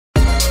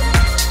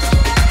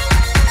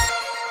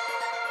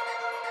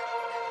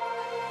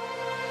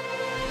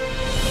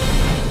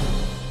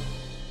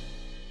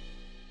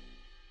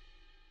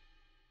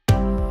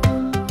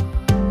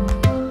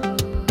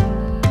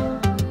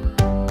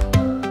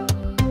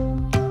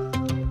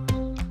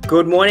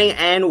Good morning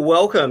and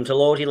welcome to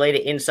Loyalty Leader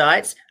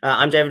Insights.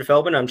 I'm David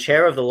Feldman. I'm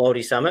chair of the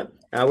Loyalty Summit.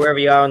 Wherever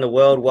you are in the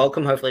world,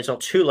 welcome. Hopefully it's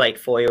not too late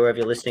for you wherever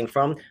you're listening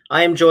from.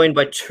 I am joined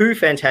by two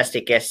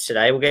fantastic guests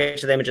today. We'll get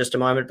to them in just a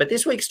moment. But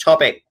this week's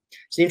topic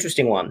is an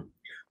interesting one.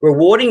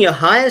 Rewarding your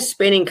highest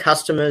spending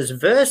customers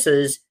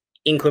versus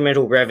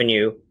incremental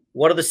revenue.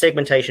 What are the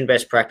segmentation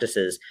best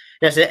practices?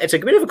 Now, it's a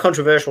bit of a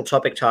controversial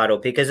topic title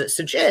because it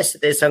suggests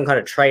that there's some kind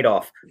of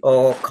trade-off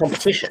or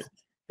competition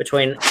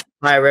between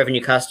higher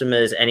revenue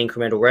customers and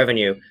incremental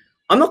revenue.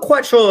 I'm not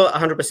quite sure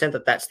 100%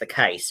 that that's the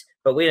case,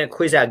 but we're going to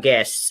quiz our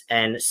guests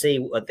and see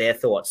what their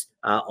thoughts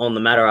on the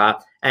matter are.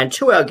 And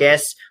to our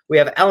guests, we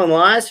have Alan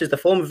Lias, who's the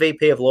former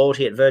VP of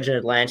Loyalty at Virgin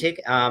Atlantic.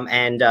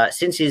 And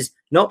since he's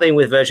not been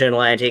with Virgin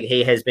Atlantic,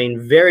 he has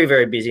been very,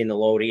 very busy in the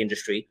loyalty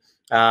industry.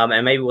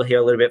 And maybe we'll hear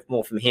a little bit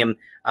more from him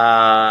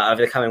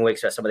over the coming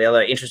weeks about some of the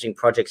other interesting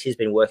projects he's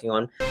been working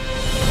on.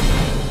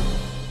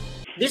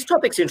 This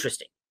topic's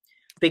interesting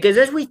because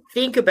as we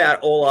think about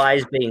all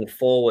eyes being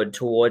forward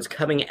towards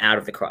coming out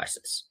of the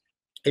crisis,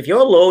 if you're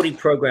a loyalty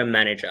program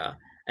manager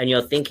and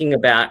you're thinking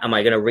about, am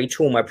I going to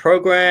retool my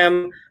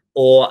program,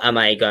 or am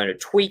I going to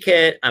tweak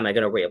it? Am I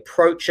going to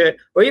reapproach it?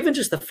 Or even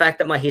just the fact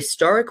that my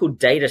historical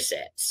data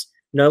sets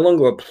no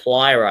longer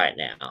apply right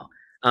now.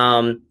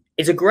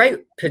 It's a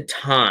great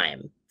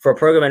time for a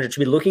program manager to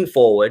be looking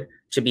forward,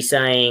 to be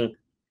saying,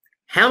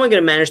 how am I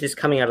going to manage this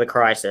coming out of the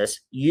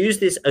crisis? Use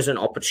this as an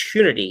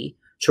opportunity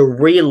to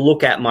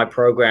re-look at my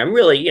program,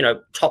 really,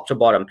 top to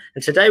bottom.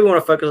 And today we want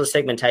to focus on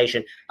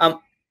segmentation.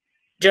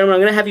 Gentlemen,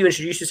 I'm going to have you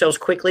introduce yourselves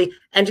quickly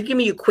and to give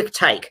me your quick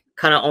take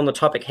kind of on the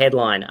topic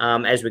headline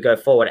as we go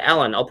forward.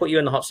 Alan, I'll put you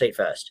in the hot seat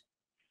first.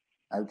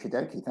 Okie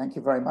dokie. Thank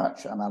you very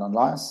much. I'm Alan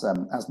Lias.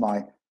 As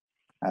my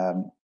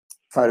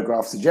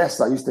photograph suggests,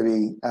 I used to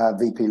be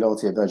VP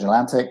Loyalty at Virgin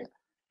Atlantic.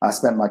 I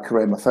spent my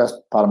first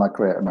part of my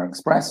career at American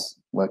Express,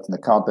 worked in the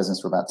card business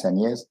for about 10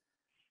 years,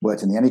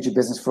 worked in the energy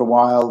business for a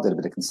while, did a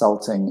bit of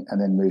consulting,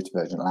 and then moved to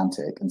Virgin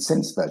Atlantic. And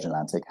since Virgin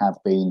Atlantic, have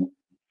been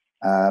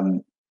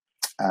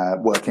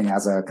working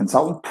as a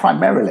consultant,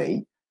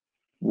 primarily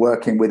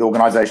working with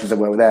organizations that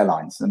work with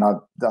airlines. And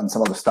I've done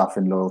some other stuff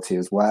in loyalty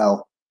as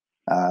well,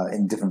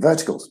 in different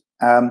verticals.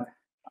 I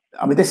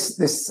mean,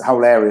 this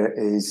whole area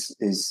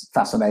is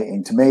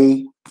fascinating to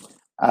me.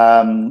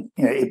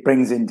 It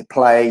brings into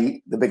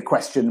play the big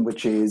question,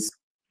 which is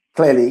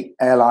clearly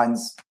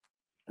airlines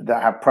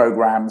that have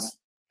programs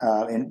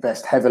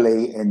invest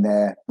heavily in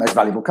their most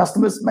valuable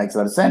customers. Makes a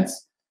lot of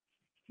sense.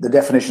 The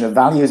definition of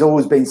value has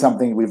always been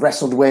something we've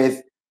wrestled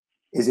with.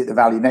 Is it the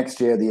value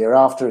next year, the year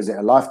after? Is it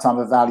a lifetime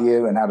of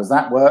value? And how does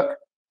that work?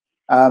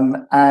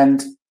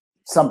 And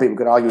some people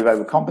could argue we've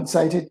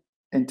overcompensated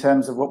in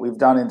terms of what we've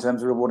done in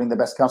terms of rewarding the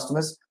best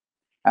customers,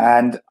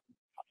 and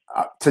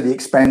to the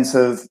expense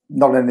of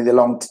not only the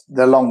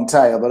long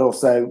tail, but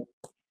also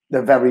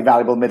the very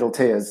valuable middle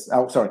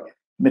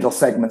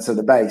segments of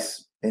the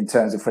base in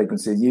terms of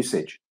frequency and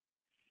usage.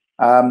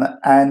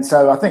 And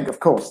so I think, of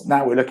course,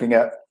 now we're looking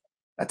at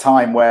a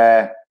time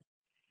where,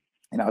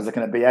 I was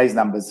looking at BA's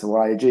numbers for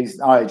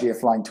IAG are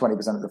flying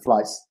 20% of the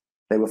flights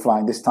they were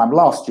flying this time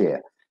last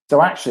year.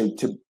 So actually,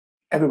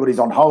 everybody's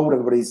on hold,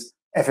 everybody's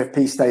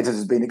FFP status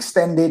has been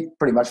extended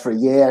pretty much for a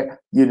year,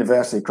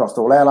 universally across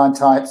all airline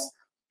types.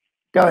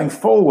 Going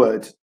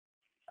forward,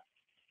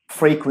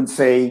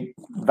 frequency,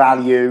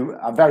 value,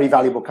 a very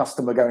valuable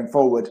customer going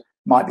forward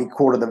might be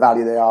quarter the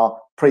value they are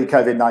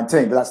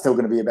pre-COVID-19, but that's still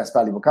going to be your best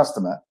valuable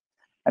customer.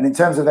 And in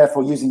terms of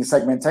therefore using the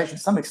segmentation,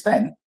 to some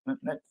extent,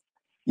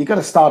 you've got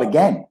to start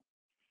again.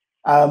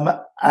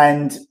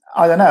 And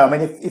I don't know, I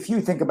mean, if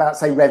you think about,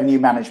 say, revenue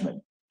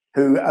management,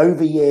 who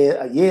over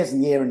years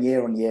and year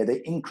on year, they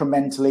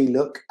incrementally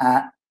look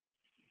at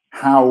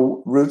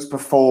how routes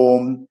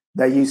perform.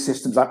 They use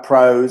systems like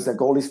Pros. They've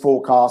got all these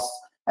forecasts,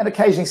 and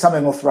occasionally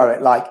something will throw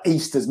it, like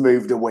Easter's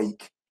moved a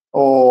week,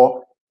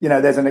 or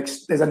there's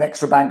an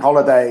extra bank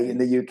holiday in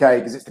the UK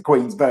because it's the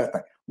Queen's birthday.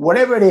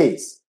 Whatever it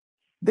is,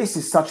 this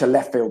is such a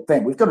left field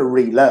thing. We've got to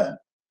relearn.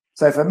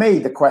 So for me,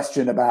 the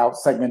question about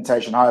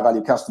segmentation, higher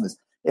value customers,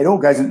 it all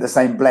goes into the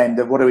same blend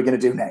of what are we going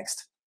to do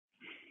next?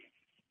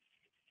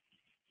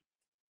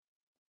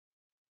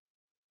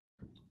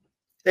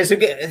 There's some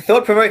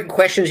thought-provoking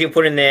questions you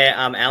put in there,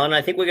 Alan.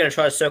 I think we're going to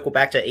try to circle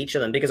back to each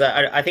of them because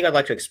I think I'd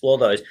like to explore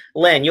those.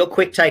 Len, your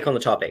quick take on the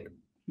topic.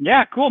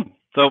 Yeah, cool.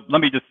 So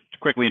let me just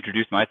quickly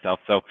introduce myself.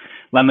 So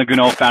Len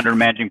Llaguno, founder and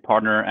managing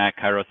partner at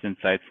KYROS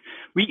Insights.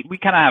 We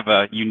kind of have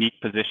a unique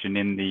position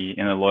in the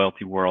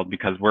loyalty world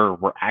because we're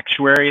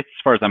actuary. As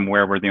far as I'm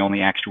aware, we're the only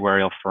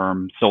actuarial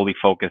firm solely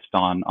focused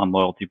on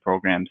loyalty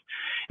programs.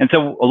 And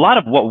so a lot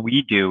of what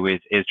we do is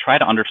try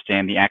to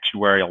understand the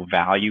actuarial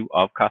value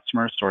of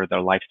customers, sort of their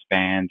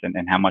lifespans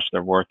and how much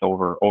they're worth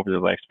over their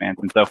lifespans.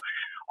 And so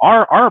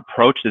our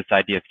approach to this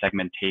idea of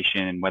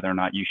segmentation and whether or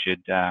not you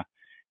should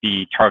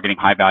be targeting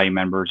high value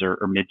members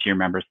or mid-tier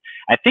members,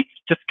 I think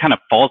just kind of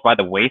falls by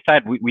the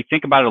wayside. We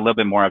think about it a little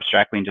bit more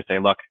abstractly and just say,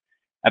 look,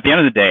 at the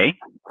end of the day,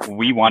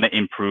 we want to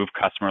improve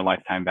customer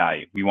lifetime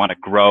value. We want to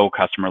grow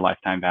customer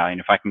lifetime value. And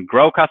if I can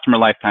grow customer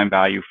lifetime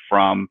value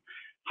from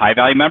high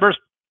value members,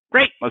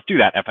 great, let's do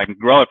that. If I can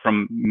grow it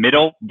from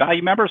middle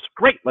value members,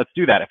 great, let's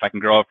do that. If I can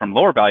grow it from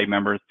lower value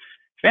members,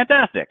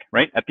 fantastic,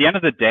 right? At the end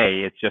of the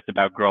day, it's just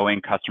about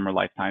growing customer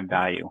lifetime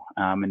value.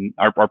 And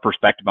our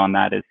perspective on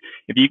that is,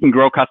 if you can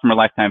grow customer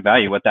lifetime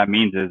value, what that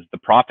means is the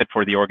profit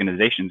for the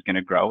organization is going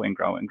to grow and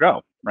grow and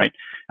grow, right?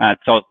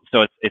 So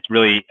it's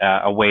really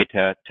a way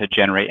to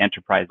generate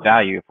enterprise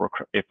value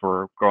if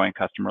we're growing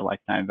customer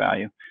lifetime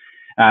value.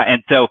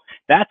 And so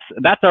that's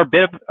a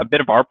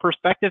bit of our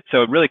perspective.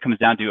 So it really comes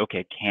down to,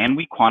 okay, can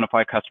we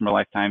quantify customer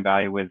lifetime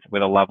value with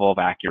a level of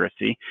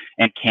accuracy?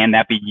 And can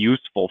that be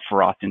useful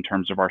for us in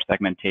terms of our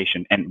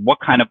segmentation? And what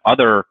kind of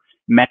other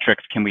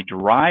metrics can we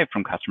derive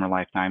from customer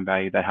lifetime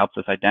value that helps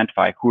us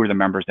identify who are the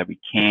members that we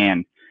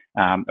can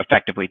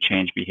effectively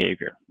change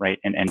behavior, right?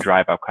 And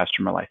drive up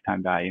customer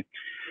lifetime value.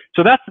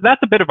 So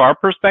that's a bit of our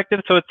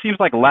perspective. So it seems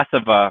like less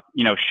of a,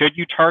 should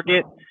you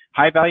target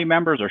high value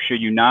members or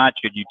should you not?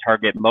 Should you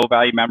target low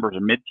value members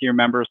or mid-tier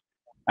members?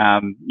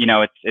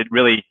 It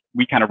really,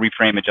 we kind of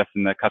reframe it just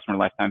in the customer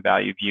lifetime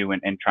value view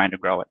and trying to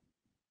grow it.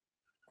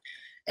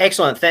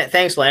 Excellent.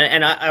 Thanks, Len.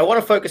 And I want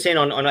to focus in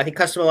on, I think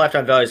customer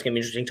lifetime value is going to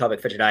be an interesting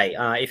topic for today,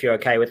 if you're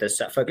okay with us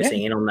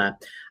focusing in on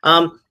that.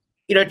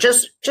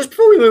 Just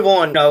before we move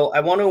on,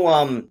 I want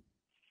to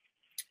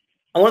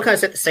kind of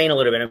set the scene a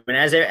little bit. I mean,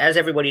 as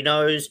everybody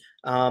knows,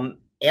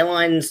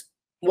 airlines,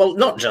 well,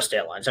 not just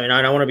airlines. I mean,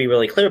 I want to be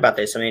really clear about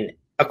this. I mean,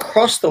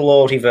 across the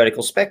loyalty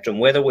vertical spectrum,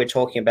 whether we're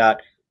talking about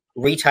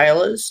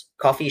retailers,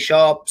 coffee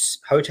shops,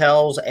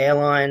 hotels,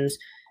 airlines,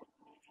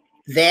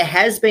 there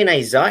has been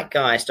a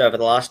zeitgeist over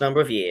the last number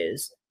of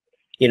years,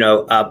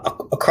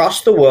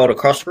 across the world,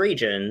 across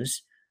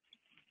regions,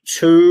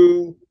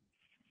 to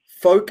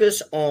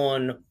focus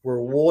on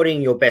rewarding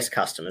your best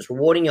customers,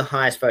 rewarding your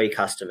highest value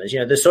customers.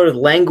 The sort of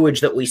language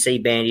that we see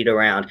bandied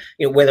around,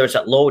 whether it's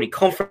at loyalty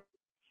conference,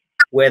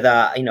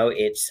 whether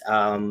it's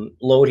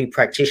loyalty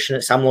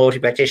practitioners, some loyalty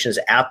practitioners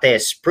out there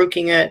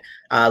spruiking it,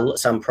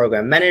 some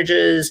program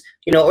managers,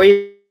 or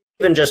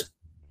even just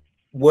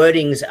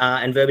wordings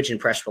and verbiage in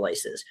press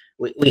releases.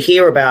 We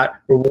hear about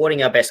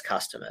rewarding our best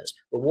customers,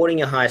 rewarding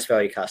your highest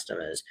value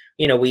customers.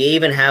 We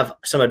even have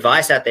some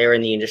advice out there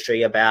in the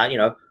industry about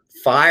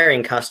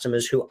firing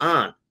customers who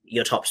aren't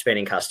your top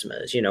spending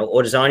customers,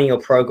 or designing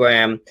your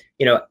program,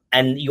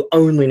 and you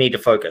only need to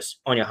focus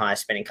on your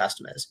highest spending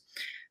customers.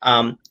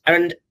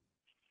 And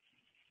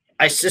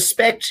I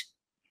suspect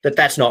that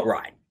that's not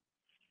right.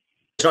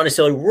 It's not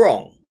necessarily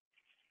wrong.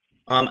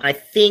 I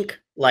think,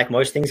 like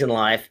most things in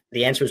life,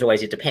 the answer is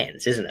always it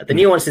depends, isn't it? The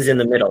nuance is in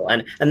the middle,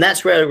 and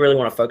that's where I really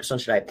want to focus on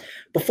today.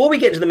 Before we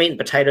get to the meat and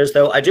potatoes,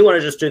 though, I do want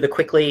to just do the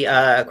quickly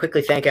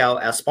thank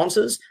our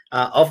sponsors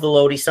of the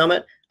Loyalty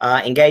Summit.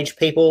 Engaged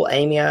People,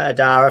 Amia,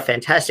 Adara,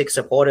 fantastic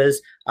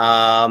supporters,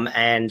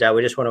 and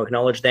we just want to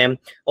acknowledge them.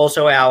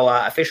 Also,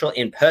 our official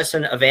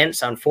in-person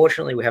events.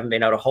 Unfortunately, we haven't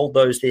been able to hold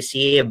those this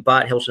year,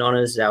 but Hilton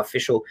Honors is our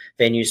official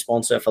venue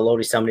sponsor for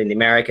Loyalty Summit in the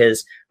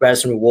Americas.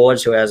 Radisson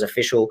Rewards, who is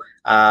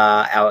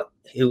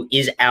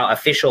our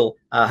official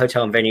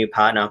hotel and venue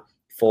partner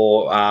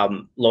for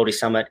Loyalty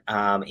Summit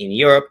in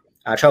Europe.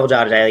 Travel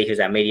Data Daily, who's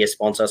our media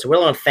sponsor. So we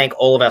want to thank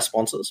all of our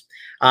sponsors.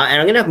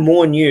 And I'm going to have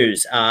more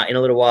news in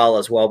a little while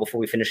as well before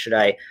we finish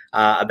today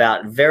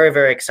about very,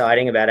 very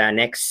exciting about our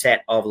next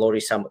set of Loyalty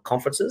Summit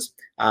conferences.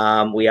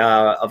 We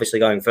are obviously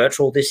going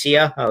virtual this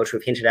year, which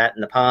we've hinted at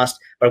in the past,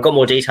 but I've got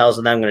more details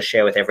than that I'm going to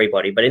share with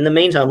everybody. But in the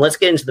meantime, let's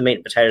get into the meat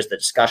and potatoes of the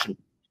discussion.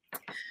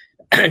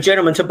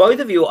 Gentlemen, to both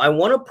of you, I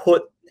want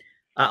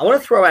to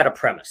throw out a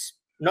premise.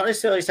 Not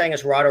necessarily saying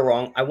it's right or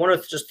wrong. I want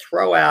to just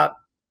throw out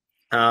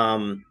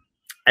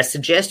a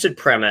suggested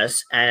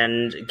premise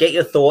and get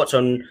your thoughts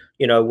on,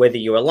 whether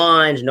you're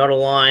aligned, not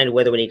aligned,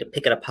 whether we need to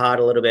pick it apart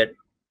a little bit.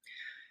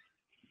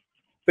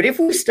 But if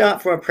we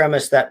start from a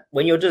premise that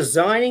when you're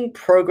designing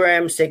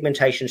program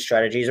segmentation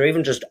strategies or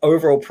even just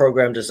overall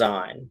program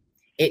design,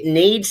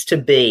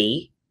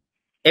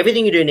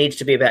 everything you do needs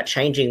to be about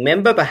changing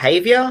member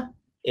behavior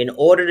in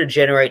order to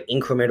generate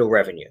incremental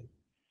revenue.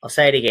 I'll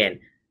say it again.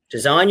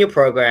 Design your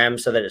program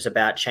so that it's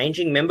about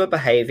changing member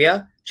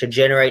behavior to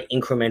generate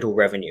incremental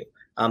revenue.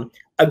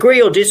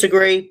 Agree or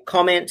disagree?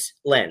 Comments,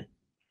 Len?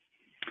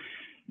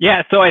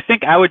 Yeah, so I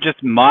think I would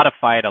just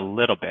modify it a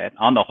little bit.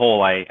 On the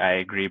whole, I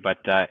agree, but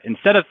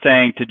instead of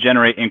saying to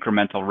generate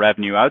incremental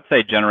revenue, I would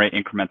say generate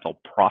incremental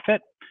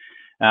profit.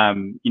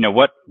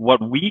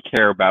 What we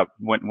care about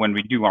when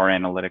we do our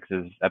analytics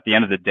is, at the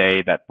end of the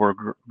day, that we're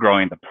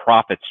growing the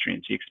profit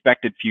streams, the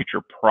expected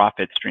future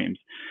profit streams.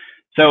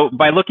 So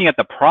by looking at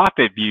the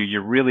profit view,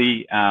 you're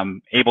really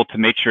able to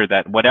make sure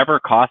that whatever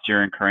cost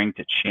you're incurring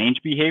to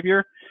change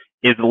behavior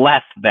is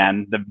less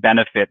than the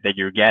benefit that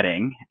you're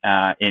getting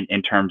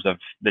in terms of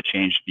the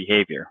changed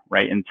behavior,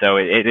 right? And so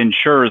it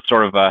ensures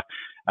sort of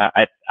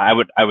I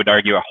would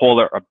argue a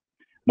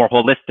more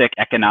holistic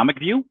economic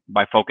view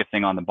by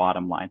focusing on the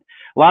bottom line.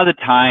 A lot of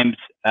the times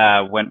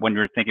when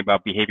you're thinking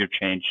about behavior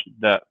change,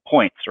 the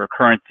points or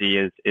currency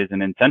is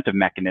an incentive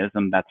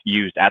mechanism that's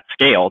used at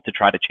scale to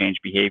try to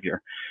change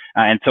behavior.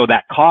 And so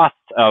that cost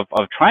of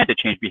trying to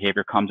change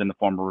behavior comes in the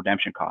form of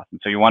redemption costs. And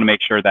so you want to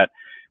make sure that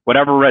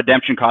whatever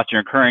redemption costs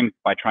you're incurring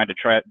by trying to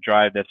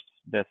drive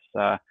this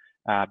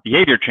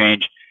behavior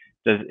change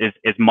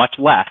is much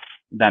less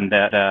than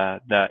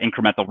the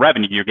incremental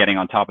revenue you're getting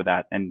on top of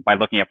that. And by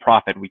looking at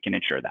profit, we can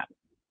ensure that.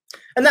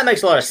 And that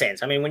makes a lot of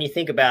sense. I mean, when you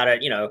think about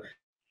it,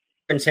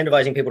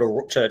 incentivizing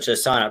people to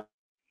sign up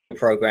to a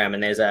program,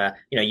 and there's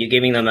you're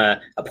giving them a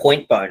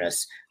point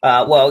bonus.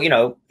 Well,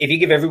 if you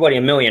give everybody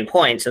 1 million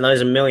points, and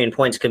those 1 million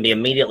points can be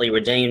immediately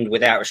redeemed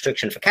without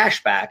restriction for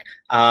cash back,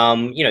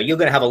 you're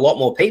going to have a lot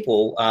more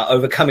people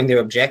overcoming their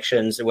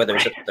objections, whether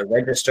it's at the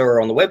register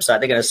or on the website,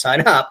 they're going to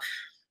sign up.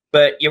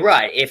 But you're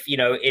right. If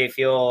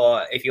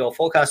your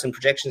forecast and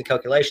projections and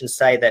calculations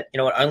say that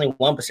only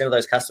 1% of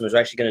those customers are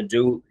actually going to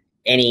do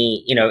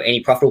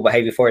any profitable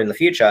behavior for it in the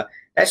future,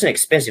 that's an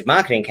expensive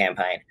marketing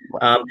campaign.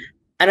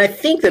 And I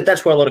think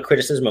that's where a lot of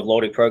criticism of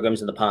loyalty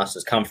programs in the past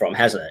has come from,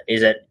 hasn't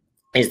it?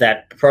 Is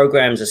that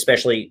programs,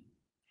 especially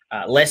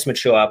less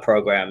mature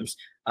programs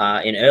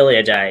in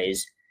earlier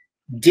days,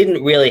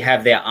 didn't really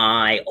have their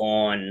eye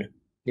on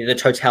the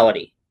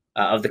totality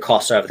of the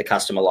costs over the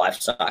customer life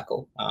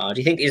cycle.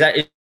 Do you think is that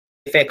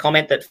a fair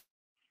comment that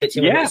fits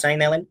in what you're saying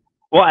there, Len?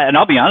 Well, and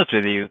I'll be honest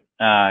with you,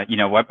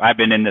 I've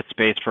been in this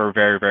space for a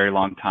very, very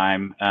long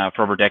time,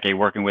 for over a decade,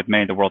 working with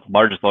many of the world's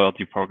largest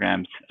loyalty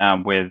programs,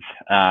 with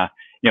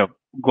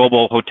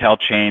global hotel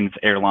chains,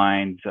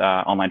 airlines,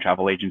 online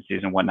travel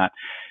agencies, and whatnot.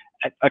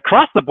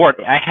 Across the board,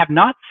 I have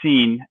not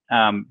seen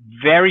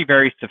very,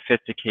 very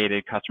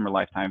sophisticated customer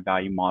lifetime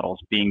value models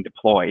being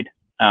deployed,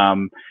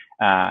 and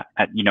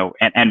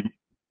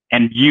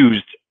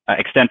used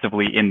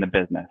extensively in the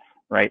business.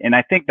 Right. And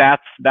I think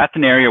that's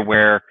an area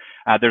where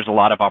there's a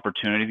lot of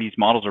opportunity. These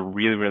models are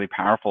really, really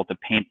powerful to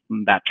paint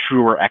that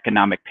truer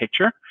economic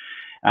picture.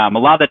 A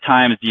lot of the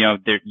times,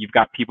 you've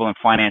got people in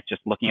finance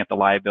just looking at the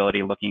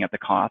liability, looking at the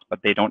cost, but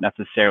they don't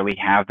necessarily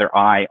have their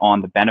eye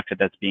on the benefit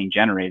that's being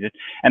generated.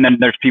 And then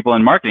there's people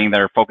in marketing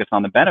that are focused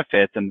on the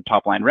benefits and the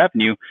top line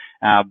revenue,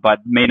 but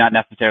may not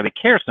necessarily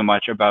care so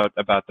much about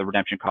the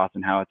redemption cost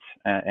and how it's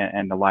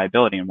and the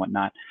liability and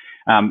whatnot.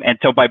 And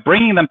so by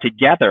bringing them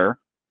together,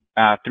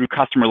 through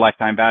customer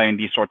lifetime value and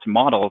these sorts of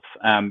models,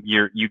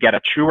 you get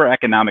a truer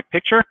economic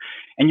picture,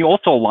 and you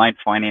also align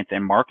finance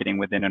and marketing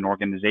within an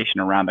organization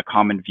around a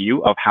common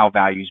view of how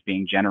value is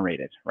being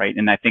generated, right?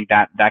 And I think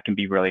that can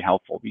be really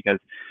helpful because,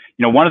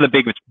 one of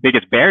the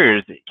biggest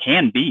barriers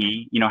can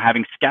be,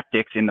 having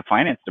skeptics in the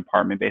finance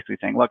department basically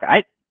saying, look,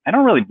 I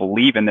don't really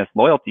believe in this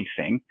loyalty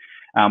thing.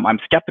 I'm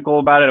skeptical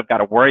about it. I've got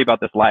to worry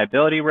about this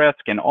liability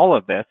risk and all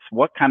of this.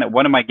 What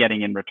am I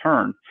getting in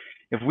return?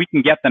 If we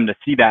can get them to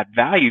see that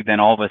value,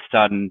 then all of a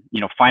sudden,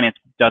 finance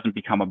doesn't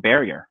become a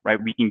barrier,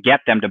 right? We can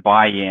get them to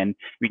buy in.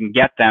 We can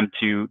get them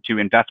to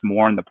invest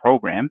more in the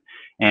program,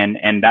 and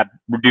that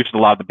reduces a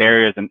lot of the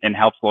barriers and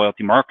helps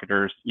loyalty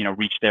marketers,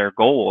 reach their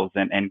goals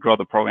and grow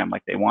the program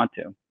like they want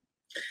to.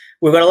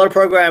 We've got a lot of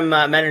program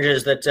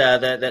managers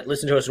that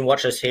listen to us and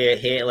watch us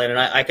here, Len, and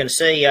I can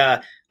see,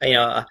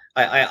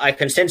 I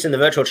can sense in the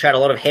virtual chat a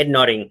lot of head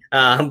nodding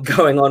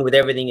going on with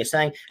everything you're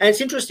saying, and it's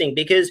interesting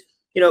because.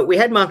 We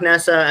had Mark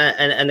Nasser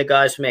and the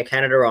guys from Air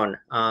Canada on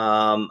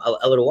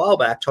a little while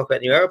back talk about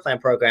the Aeroplan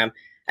program,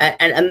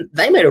 and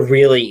they made a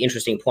really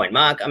interesting point.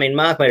 Mark made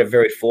a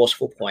very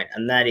forceful point,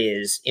 and that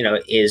is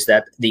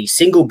that the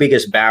single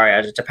biggest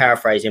barrier, to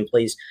paraphrase him,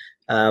 please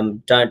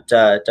don't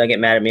get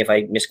mad at me if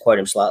I misquote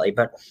him slightly,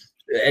 but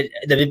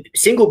the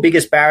single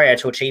biggest barrier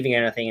to achieving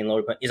anything in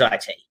loyalty is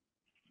IT.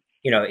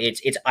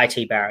 It's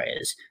IT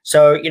barriers.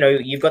 So,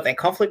 you've got that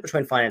conflict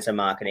between finance and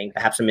marketing,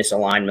 perhaps a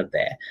misalignment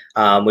there,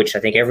 which I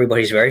think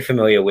everybody's very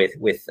familiar with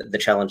the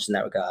challenges in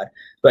that regard.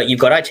 But you've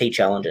got IT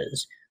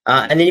challenges.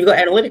 And then you've got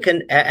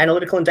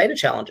analytical and data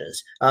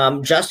challenges,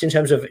 just in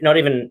terms of not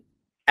even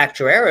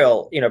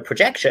actuarial,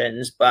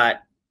 projections,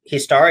 but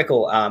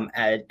historical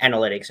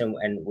analytics.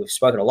 And we've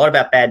spoken a lot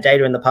about bad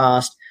data in the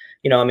past.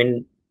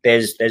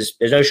 There's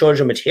no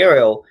shortage of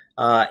material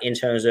in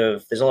terms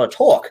of there's a lot of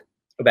talk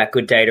about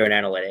good data and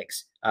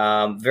analytics.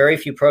 Very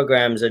few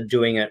programs are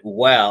doing it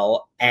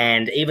well,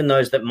 and even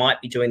those that might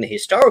be doing the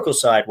historical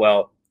side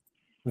well,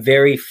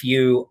 very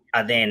few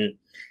are then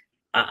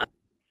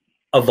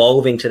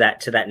evolving to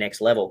that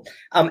next level.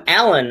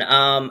 Alan,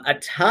 a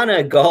ton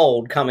of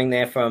gold coming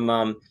there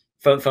from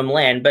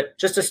Len, but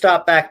just to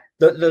start back,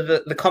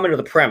 the comment of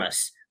the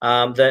premise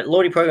that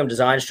loyalty program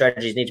design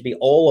strategies need to be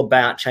all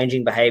about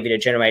changing behavior to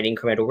generate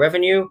incremental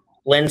revenue.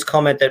 Len's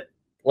comment that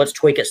let's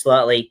tweak it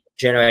slightly,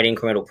 generate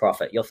incremental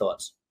profit. Your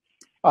thoughts?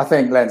 I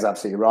think Len's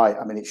absolutely right.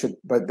 It should,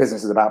 but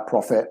business is about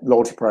profit.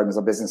 Loyalty programs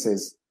are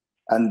businesses,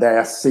 and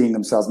they're seeing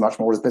themselves much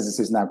more as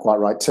businesses now, quite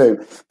right too.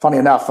 Funny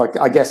enough,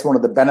 I guess one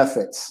of the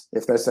benefits,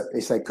 if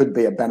there could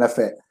be a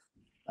benefit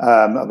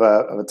of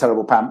a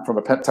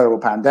terrible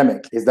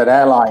pandemic, is that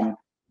airline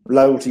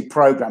loyalty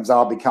programs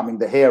are becoming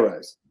the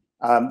heroes.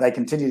 They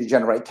continue to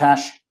generate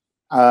cash,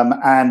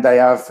 and they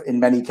have,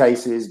 in many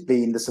cases,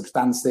 been the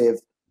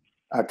substantive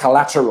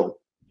collateral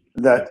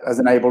that has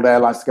enabled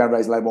airlines to go and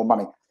raise a lot more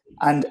money.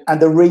 And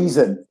the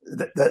reason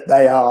that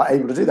they are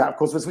able to do that, of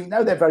course, is we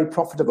know they're very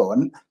profitable.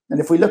 And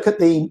if we look at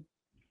the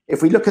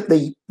if we look at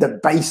the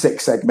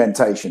basic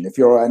segmentation, if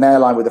you're an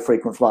airline with a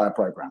frequent flyer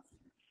program,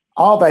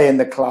 are they in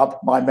the club,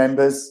 my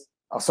members?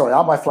 Oh, sorry,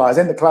 are my flyers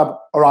in the club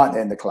or aren't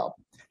they in the club?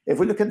 If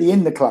we look at the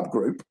in the club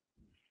group,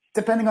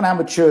 depending on how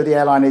mature the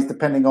airline is,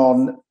 depending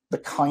on the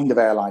kind of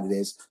airline it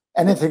is,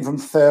 anything from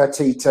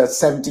 30 to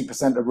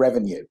 70% of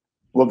revenue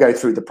will go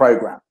through the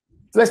program.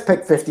 So let's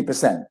pick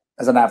 50%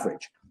 as an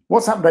average.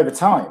 What's happened over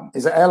time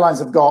is that airlines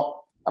have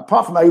got,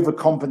 apart from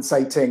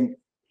overcompensating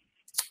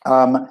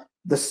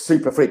the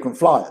super frequent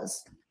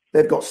flyers,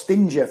 they've got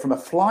stingier from a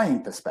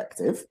flying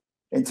perspective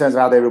in terms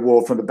of how they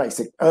reward from the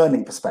basic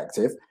earning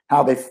perspective,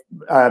 how they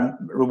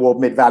reward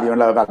mid-value and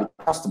lower value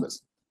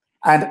customers,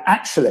 and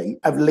actually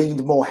have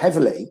leaned more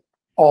heavily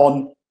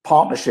on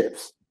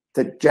partnerships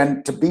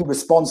to be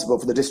responsible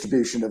for the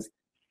distribution of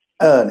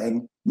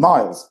earning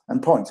miles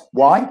and points.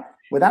 Why?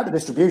 Without the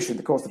distribution,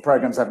 of course, the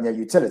programs have no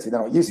utility,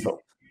 they're not useful.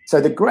 So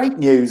the great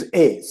news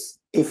is,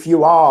 if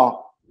you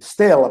are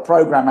still a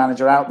program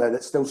manager out there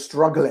that's still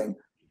struggling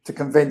to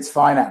convince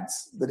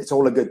finance that it's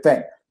all a good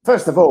thing,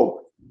 first of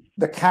all,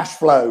 the cash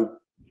flow,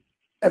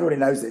 everybody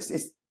knows this,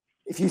 is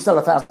if you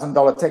sell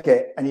 $1,000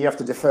 ticket and you have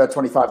to defer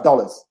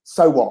 $25,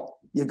 so what?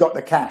 You've got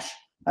the cash.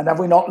 And have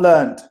we not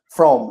learned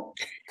from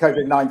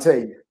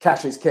COVID-19,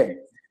 cash is king?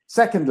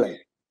 Secondly,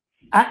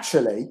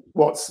 actually,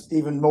 what's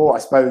even more, I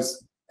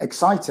suppose,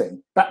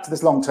 exciting, back to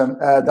this long-term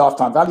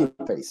lifetime value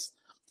piece,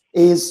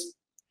 is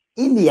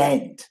in the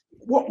end,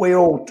 what we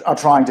all are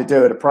trying to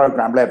do at a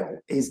program level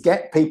is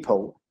get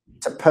people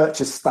to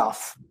purchase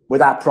stuff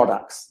with our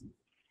products,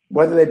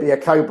 whether they be a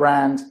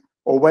co-brand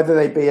or whether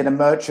they be in a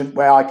merchant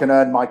where I can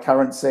earn my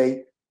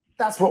currency.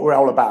 That's what we're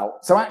all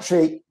about. So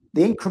actually,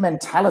 the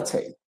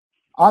incrementality,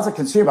 as a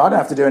consumer, I don't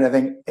have to do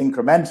anything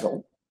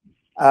incremental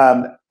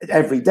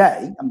every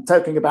day. I'm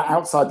talking about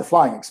outside the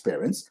flying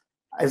experience.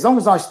 As long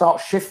as I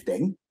start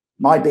shifting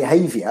my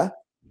behavior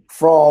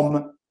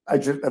from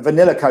a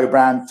vanilla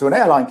co-brand to an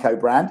airline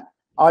co-brand,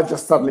 I've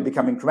just suddenly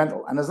become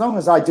incremental. And as long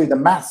as I do the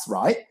maths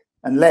right,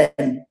 and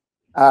Len,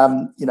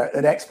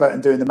 an expert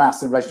in doing the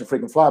maths in relation to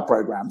frequent flyer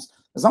programs,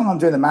 as long as I'm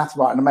doing the math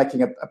right and I'm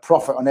making a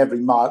profit on every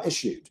mile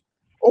issued,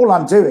 all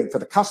I'm doing for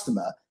the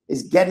customer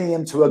is getting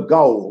them to a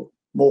goal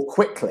more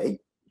quickly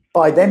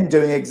by them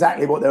doing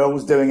exactly what they're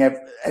always doing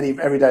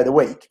every day of the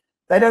week.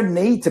 They don't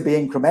need to be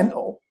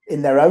incremental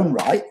in their own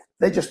right.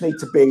 They just need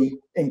to be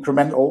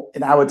incremental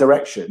in our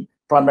direction,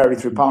 primarily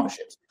through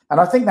partnerships. And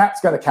I think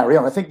that's going to carry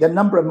on. I think the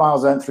number of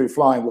miles earned through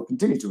flying will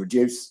continue to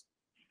reduce.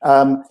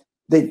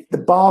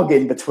 The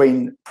bargain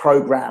between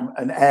program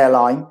and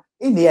airline,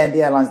 in the end,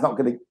 the airline's not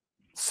going to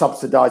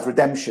subsidize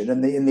redemption.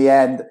 And in the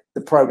end,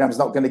 the program's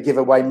not going to give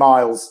away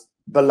miles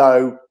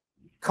below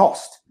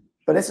cost.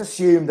 But let's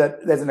assume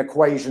that there's an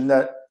equation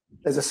that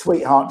there's a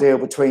sweetheart deal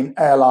between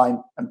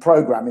airline and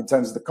program in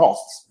terms of the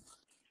costs.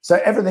 So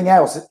everything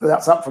else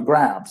that's up for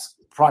grabs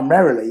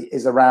primarily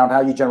is around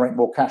how you generate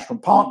more cash from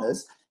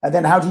partners, and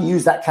then how do you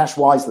use that cash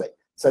wisely.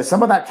 So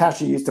some of that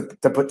cash you use to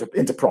put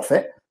into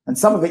profit, and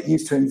some of it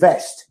used to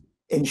invest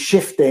in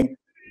shifting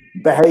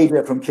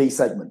behavior from key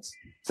segments.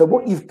 So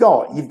what you've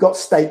got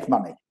stake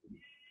money.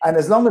 And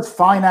as long as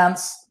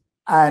finance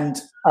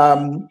and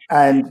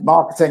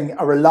marketing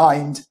are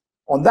aligned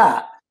on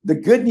that, the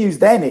good news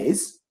then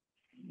is,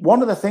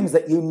 one of the things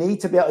that you need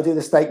to be able to do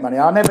the stake money.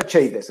 I never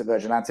achieved this at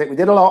Virgin Atlantic. We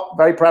did a lot,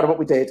 very proud of what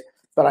we did,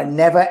 but I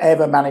never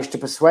ever managed to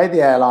persuade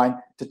the airline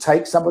to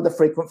take some of the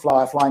frequent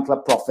flyer flying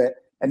club profit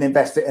and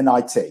invest it in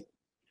IT.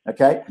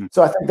 Okay,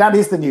 so I think that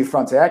is the new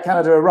frontier. Air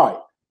Canada are right.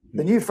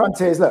 The new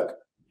frontier is, look,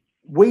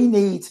 we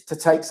need to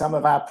take some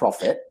of our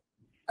profit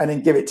and then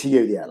give it to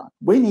you, the airline.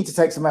 We need to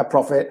take some of our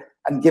profit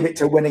and give it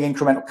to winning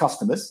incremental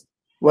customers,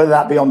 whether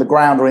that be on the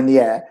ground or in the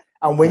air.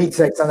 And we need to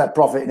take some of that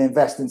profit and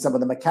invest in some of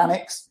the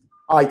mechanics,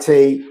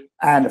 IT,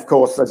 and of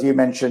course, as you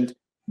mentioned,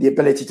 the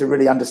ability to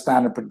really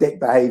understand and predict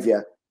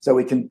behavior so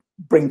we can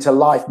bring to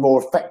life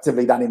more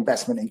effectively that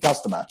investment in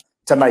customer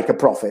to make a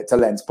profit, to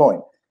Len's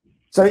point.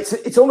 So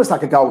it's almost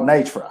like a golden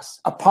age for us,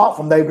 apart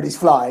from nobody's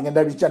flying and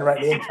nobody's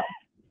generating the income.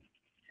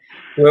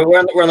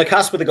 We're on the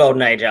cusp of the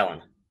golden age,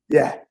 Alan.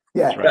 Yeah.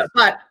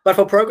 Right. But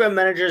for program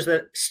managers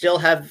that still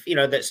have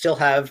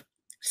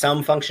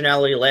some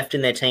functionality left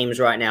in their teams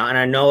right now, and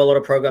I know a lot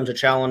of programs are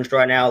challenged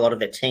right now. A lot of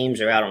their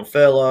teams are out on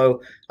furlough,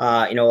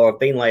 or have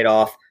been laid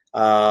off.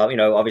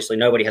 Obviously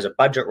nobody has a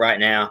budget right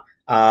now.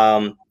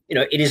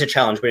 It is a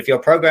challenge. But if you're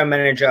a program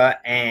manager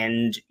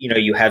and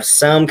you have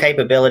some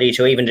capability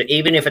to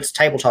even if it's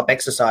tabletop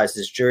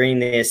exercises during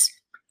this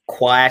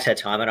quieter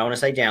time, I don't want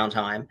to say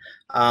downtime,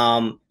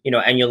 and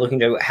you're looking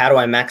to, how do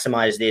I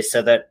maximize this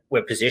so that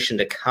we're positioned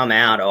to come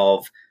out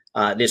of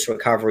this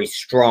recovery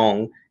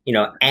strong,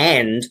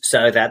 and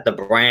so that the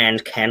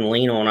brand can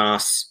lean on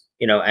us,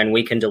 and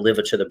we can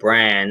deliver to the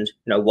brand,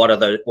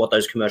 what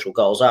those commercial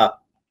goals are.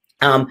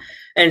 And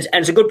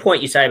it's a good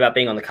point you say about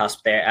being on the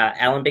cusp there,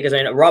 Alan, because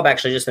Rob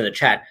actually just in the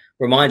chat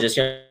reminds us,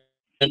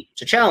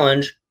 to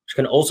challenge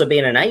can also be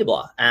an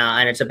enabler,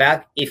 and it's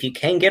about, if you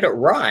can get it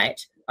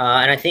right.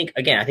 And I think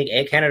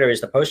Air Canada is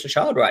the poster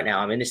child right now.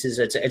 I mean, it's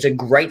a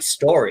great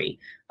story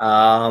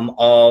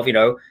of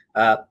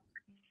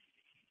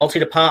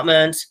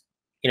multi-departments,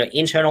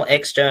 internal,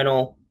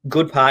 external,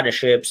 good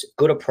partnerships,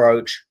 good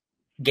approach,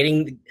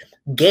 getting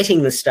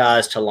the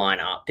stars to line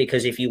up,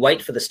 because if you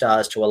wait for the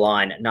stars to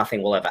align,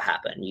 nothing will ever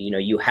happen.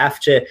 You have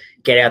to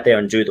get out there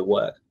and do the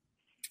work.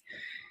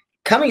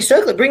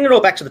 Bringing it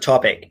all back to the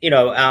topic,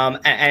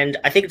 and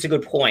I think it's a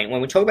good point.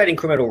 When we talk about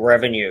incremental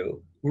revenue,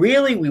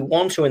 really we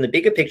want to, in the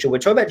bigger picture, we're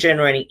talking about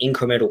generating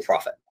incremental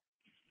profit,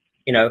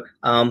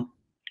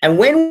 and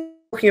when we're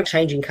talking about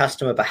changing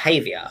customer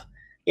behavior,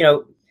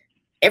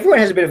 everyone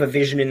has a bit of a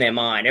vision in their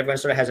mind. Everyone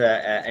sort of has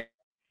an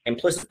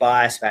implicit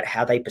bias about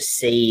how they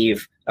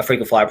perceive a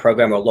frequent flyer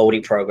program or a loyalty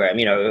program,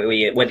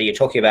 whether you're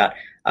talking about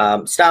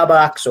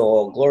Starbucks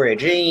or Gloria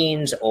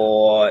Jeans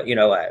or,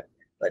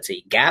 let's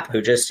see, Gap, who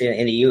just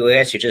in the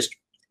US, who just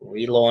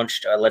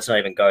relaunched. Let's not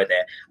even go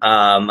there.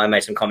 I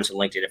made some comments on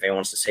LinkedIn if anyone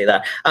wants to see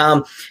that.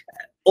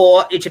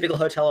 Or a typical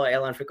hotel or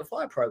airline frequent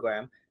flyer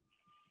program.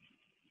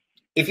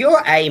 If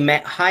you're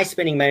a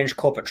high-spending managed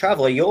corporate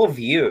traveler, your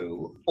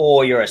view,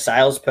 or you're a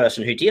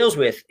salesperson who deals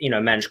with,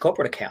 managed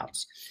corporate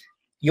accounts,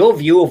 your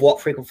view of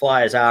what frequent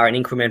flyers are and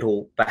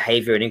incremental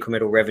behavior and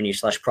incremental revenue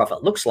 /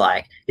 profit looks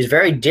like is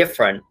very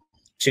different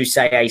to,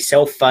 say, a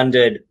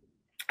self-funded,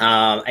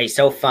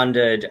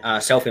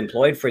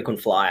 self-employed frequent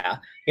flyer,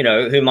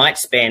 who might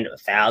spend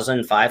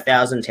 $1,000, $5,000,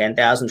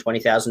 $10,000,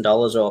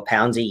 $20,000 or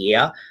pounds a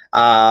year,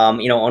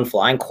 on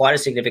flying, quite a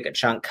significant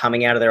chunk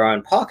coming out of their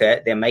own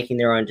pocket. They're making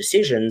their own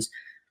decisions.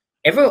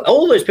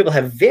 All those people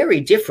have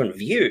very different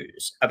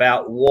views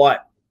about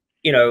what,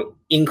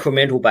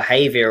 incremental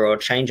behavior or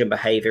change in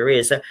behavior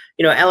is. So,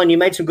 Alan, you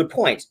made some good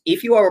points.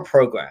 If you are a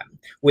program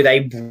with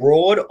a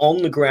broad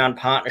on-the-ground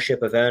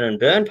partnership of earn and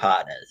burn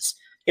partners,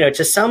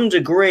 to some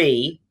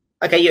degree,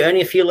 okay, you're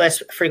earning a few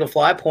less frequent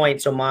flyer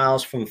points or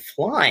miles from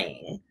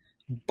flying,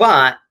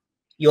 but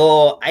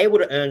you're able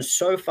to earn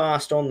so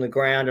fast on the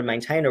ground and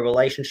maintain a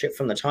relationship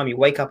from the time you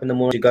wake up in the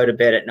morning to go to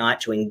bed at night,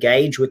 to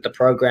engage with the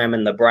program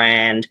and the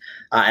brand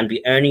and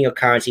be earning your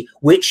currency,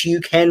 which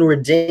you can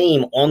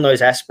redeem on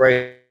those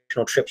aspirational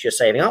trips you're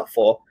saving up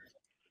for.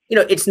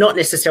 It's not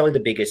necessarily the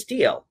biggest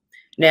deal.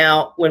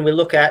 Now, when we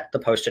look at the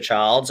poster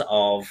childs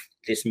of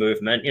this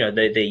movement,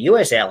 the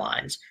US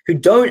airlines, who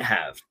don't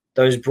have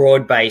those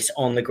broad base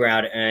on the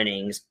ground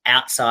earnings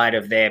outside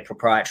of their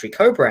proprietary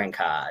co-brand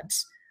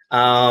cards,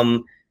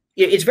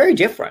 it's very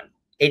different.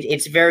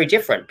 It's very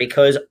different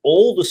because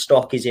all the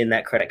stock is in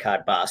that credit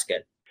card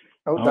basket.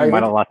 Oh, we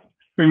might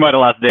have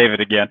lost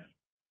David again.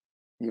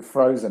 You're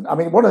frozen. I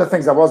mean, one of the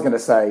things I was going to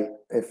say,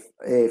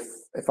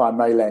 if I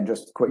may, Len,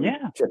 just quickly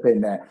chip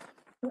in there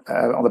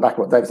on the back of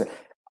what David said.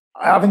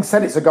 Having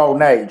said it's a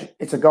golden age,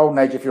 it's a golden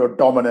age if you're a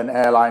dominant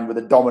airline with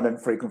a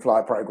dominant frequent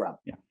flyer program.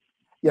 Yeah.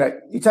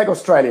 You take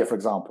Australia, for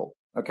example,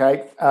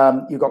 okay?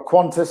 You've got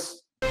Qantas.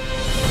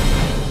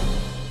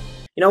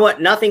 You know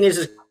what? Nothing is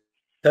as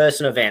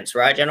person events,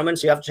 right, gentlemen?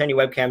 So you have to turn your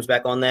webcams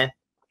back on there.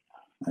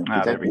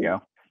 There we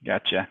go.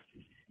 Gotcha.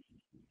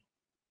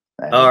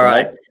 All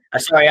right.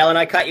 Sorry, Alan,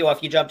 I cut you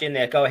off. You jumped in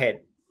there. Go ahead.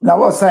 No,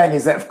 what I'm saying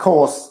is that, of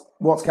course,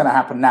 what's going to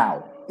happen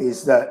now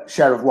is that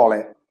share of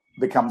wallet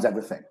becomes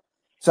everything.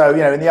 So,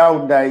 in the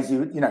olden days,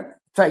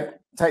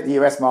 take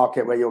the US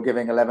market where you're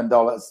giving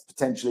 $11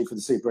 potentially for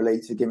the super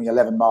elites, you're giving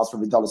 11 miles for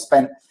every dollar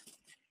spent.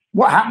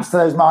 What happens to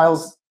those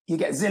miles? You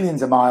get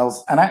zillions of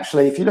miles. And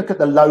actually, if you look at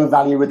the low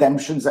value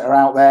redemptions that are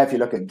out there, if you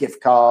look at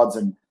gift cards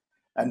and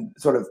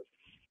sort of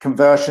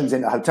conversions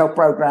into hotel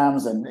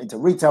programs and into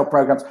retail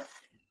programs,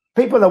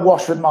 people that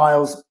wash with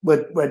miles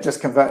were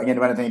just converting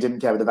into anything and didn't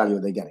care with the value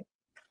they're getting.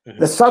 Mm-hmm.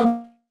 The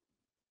suddenly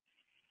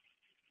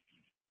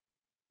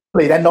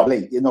they're not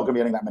elite. You're not going to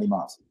be earning that many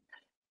miles.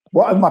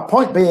 My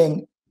point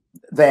being,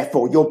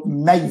 therefore, you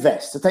may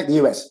vest. So take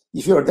the US.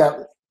 If you're a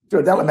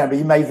Delta member,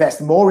 you may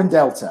vest more in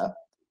Delta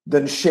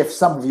than shift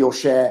some of your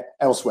share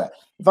elsewhere.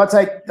 I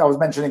was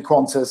mentioning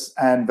Qantas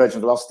and Virgin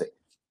Velocity,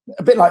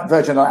 a bit like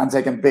Virgin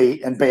Atlantic and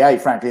BA,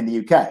 frankly, in the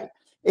UK,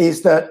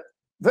 is that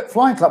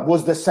Flying Club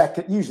was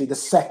usually the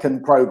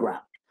second program.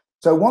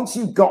 So once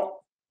you got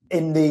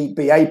in the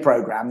BA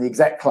program, the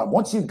exec club,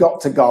 once you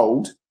got to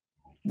gold,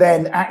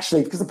 then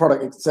actually, because the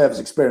product and service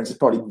experience is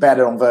probably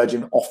better on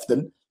Virgin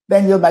often,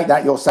 then you'll make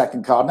that your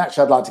second card. And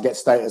actually, I'd like to get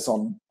status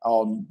on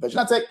Virgin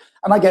Atlantic,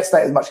 and I get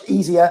status much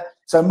easier.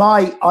 So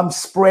I'm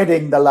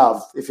spreading the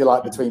love, if you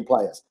like, between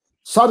players.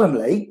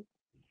 Suddenly,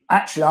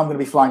 actually, I'm going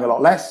to be flying a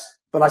lot less,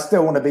 but I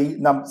still want to be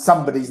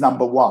somebody's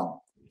number one.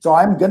 So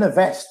I'm going to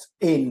vest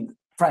in,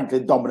 frankly,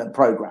 the dominant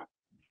program.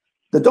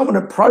 The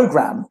dominant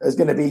program is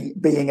going to be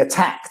being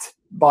attacked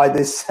by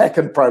this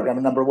second program in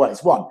a number of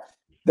ways. One,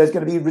 there's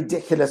going to be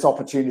ridiculous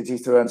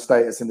opportunities to earn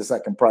status in the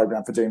second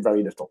program for doing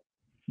very little.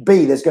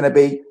 B, there's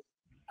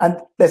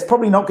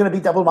probably not going to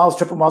be double miles,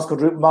 triple miles,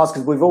 quadruple miles,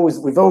 because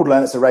we've all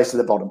learned it's a race to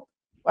the bottom.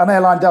 An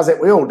airline does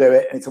it, we all do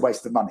it, and it's a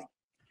waste of money.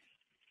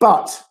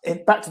 But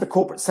back to the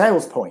corporate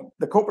sales point,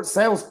 the corporate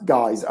sales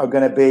guys are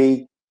going to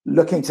be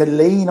looking to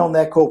lean on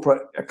their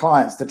corporate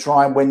clients to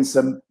try and win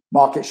some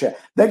market share.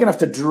 They're going to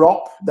have to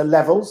drop the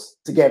levels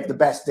to give the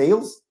best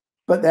deals,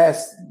 but their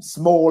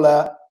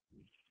smaller,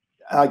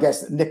 I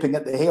guess, nipping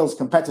at the heels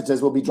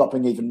competitors will be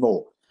dropping even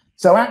more.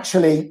 So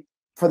actually,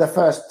 for the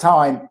first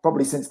time,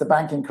 probably since the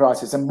banking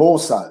crisis, and more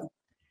so,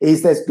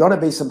 is there's got to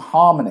be some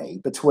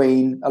harmony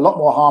a lot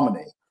more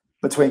harmony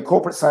between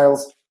corporate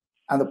sales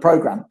and the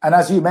program. And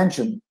as you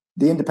mentioned,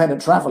 the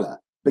independent traveler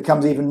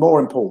becomes even more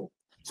important.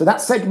 So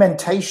that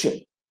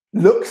segmentation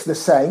looks the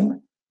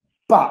same,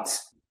 but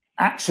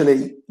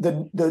actually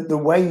the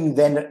way you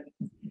then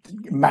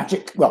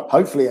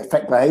hopefully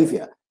affect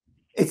behavior,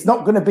 it's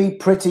not going to be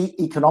pretty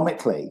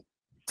economically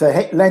to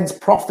hit Len's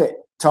profit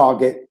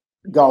target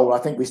goal. I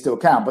think we still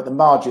can, but the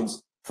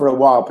margins for a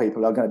while,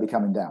 people are going to be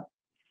coming down.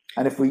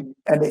 And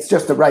it's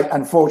just a race,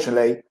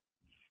 unfortunately,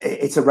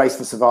 it's a race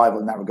for survival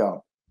in that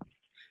regard.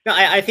 No,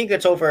 I think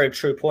that's all very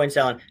true points,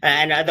 Alan.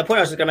 And the point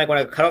I was going to make when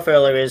I cut off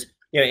earlier is,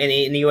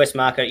 in the US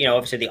market,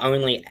 obviously the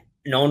only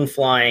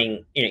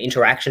non-flying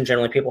interaction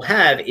generally people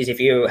have is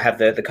if you have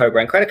the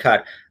co-brand credit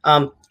card.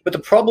 But the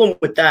problem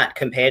with that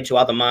compared to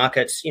other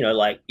markets,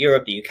 like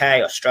Europe, the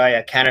UK,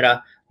 Australia,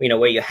 Canada,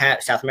 where you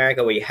have South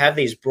America, where you have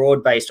these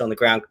broad-based on the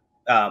ground,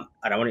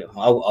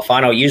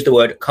 I'll use the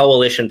word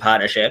coalition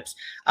partnerships.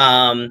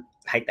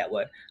 Hate that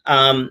word.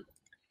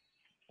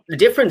 The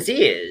difference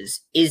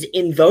is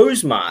in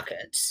those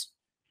markets,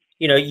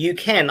 you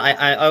can,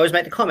 I always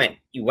make the comment,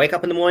 you wake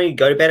up in the morning, you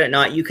go to bed at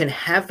night, you can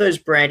have those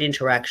brand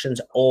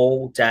interactions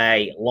all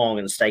day long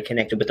and stay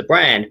connected with the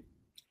brand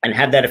and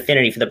have that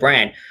affinity for the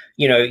brand.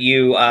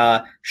 You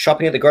are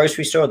shopping at the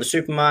grocery store or the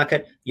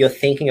supermarket, you're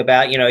thinking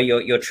about,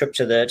 your trip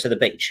to the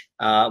beach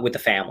with the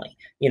family.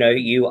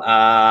 You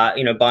are,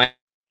 buying,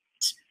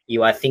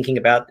 you are thinking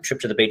about the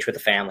trip to the beach with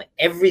the family,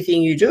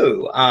 everything you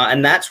do.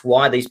 And that's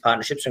why these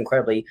partnerships are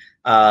incredibly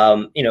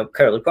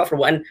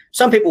profitable. And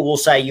some people will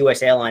say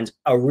US airlines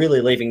are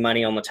really leaving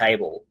money on the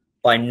table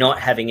by not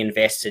having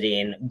invested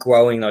in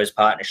growing those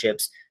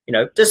partnerships,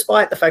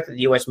 despite the fact that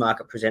the US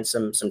market presents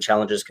some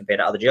challenges compared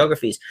to other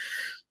geographies.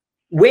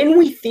 When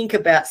we think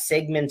about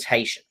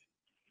segmentation,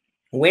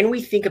 when we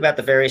think about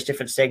the various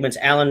different segments,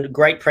 Alan,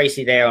 great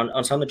précis there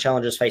on some of the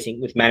challenges facing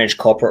with managed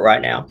corporate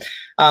right now.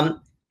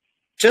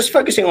 Just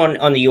focusing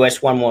on the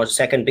US one more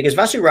second, because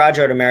Vasu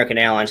Raja at American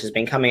Airlines has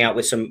been coming out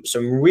with some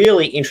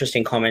really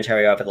interesting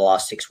commentary over the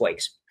last 6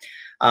 weeks.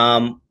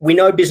 We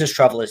know business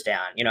travel is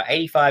down,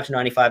 85 to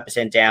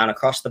 95% down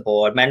across the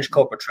board. Managed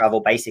corporate travel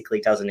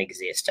basically doesn't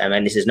exist. I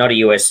mean, this is not a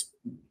US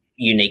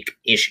unique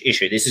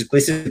issue. This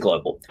is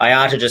global.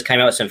 IATA just came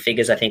out with some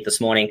figures, I think,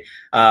 this morning,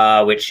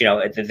 which,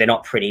 they're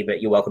not pretty,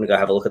 but you're welcome to go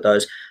have a look at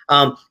those.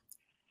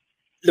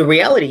 The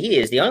reality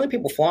is the only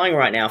people flying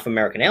right now from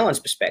American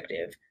Airlines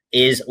perspective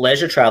is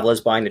leisure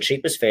travelers buying the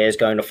cheapest fares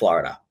going to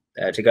Florida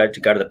to go to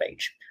the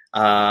beach.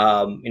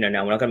 Now we're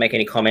not going to make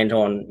any comment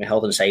on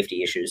health and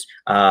safety issues,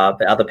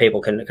 but other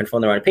people can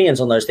form their own opinions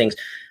on those things.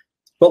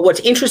 But what's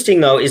interesting,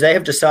 though, is they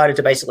have decided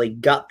to basically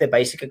gut their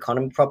basic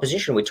economy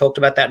proposition. We talked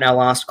about that in our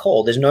last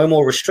call. There's no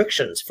more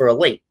restrictions for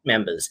elite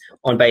members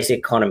on basic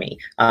economy.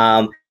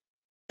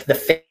 The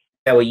fare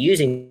they were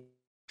using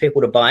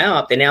people to buy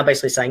up, they're now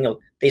basically saying,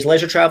 these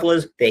leisure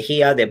travelers, they're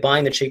here, they're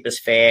buying the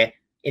cheapest fare.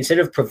 Instead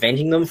of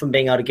preventing them from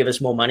being able to give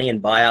us more money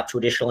and buy up to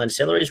additional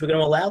ancillaries, we're going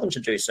to allow them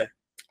to do so.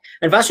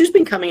 And Vasu's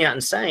been coming out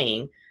and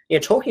saying,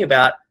 talking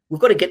about, we've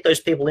got to get those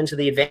people into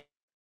the event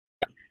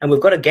and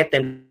we've got to get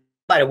them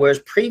later. Whereas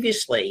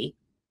previously,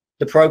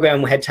 the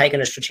program had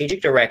taken a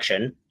strategic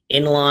direction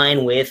in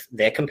line with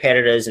their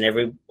competitors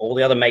and all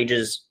the other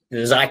majors,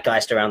 the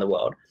zeitgeist around the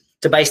world,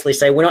 to basically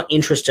say, we're not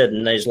interested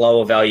in those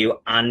lower value,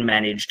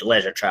 unmanaged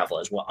leisure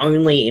travelers. We're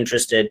only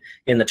interested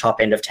in the top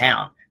end of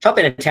town. Top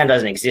end of town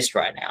doesn't exist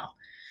right now.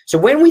 So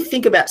when we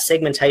think about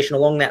segmentation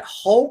along that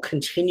whole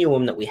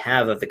continuum that we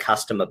have of the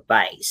customer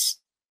base,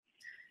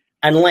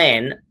 and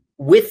Len,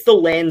 with the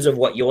lens of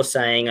what you're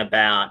saying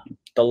about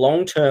the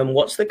long term,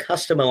 what's the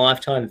customer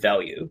lifetime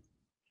value?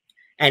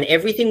 And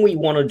everything we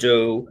want to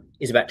do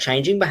is about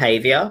changing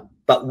behavior,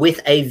 but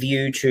with a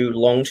view to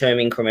long-term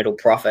incremental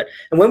profit.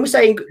 And when we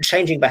say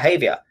changing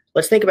behavior,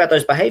 let's think about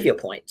those behavior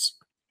points.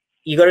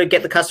 You got to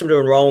get the customer to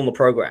enroll in the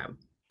program.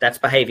 That's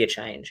behavior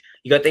change.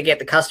 You got to get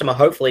the customer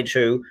hopefully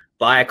to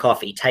buy a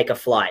coffee, take a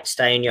flight,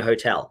 stay in your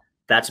hotel.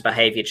 That's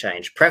behavior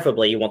change.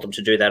 Preferably, you want them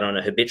to do that on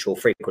a habitual,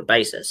 frequent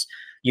basis.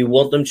 You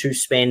want them to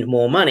spend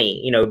more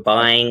money,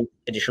 buying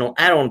additional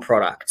add-on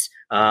products,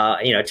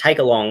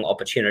 take-along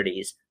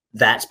opportunities.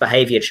 That's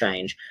behavior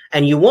change.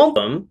 And you want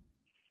them,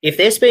 if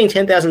they're spending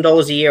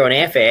 $10,000 a year on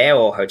airfare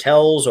or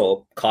hotels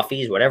or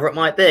coffees, whatever it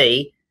might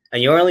be,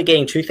 and you're only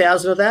getting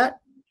 $2,000 of that,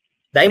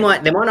 there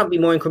might not be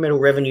more incremental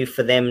revenue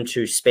for them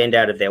to spend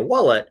out of their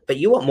wallet, but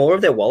you want more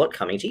of their wallet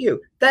coming to you.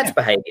 That's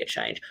behavior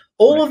change.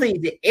 All of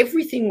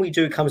everything we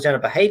do comes down to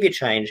behavior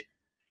change.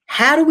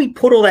 How do we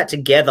put all that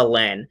together,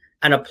 Len,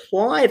 and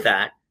apply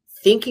that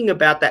thinking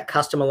about that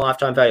customer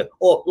lifetime value?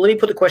 Or let me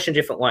put the question a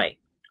different way.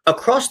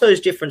 Across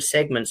those different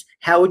segments,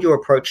 how would your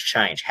approach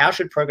change? How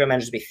should program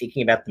managers be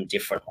thinking about them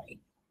differently?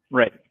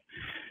 Right.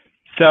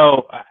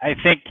 So I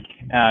think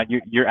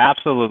you're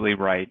absolutely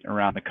right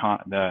around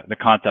the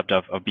concept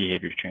of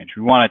behavior change.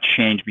 We want to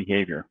change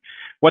behavior.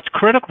 What's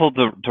critical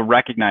to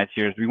recognize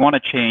here is we want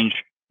to change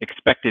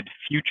expected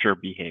future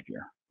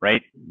behavior,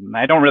 right?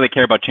 I don't really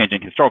care about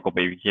changing historical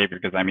behavior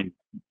because I mean,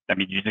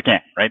 you just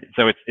can't, right?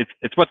 So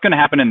it's what's going to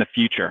happen in the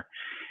future.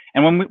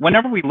 And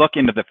whenever we look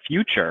into the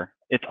future,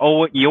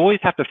 you always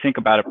have to think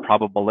about it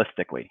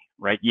probabilistically,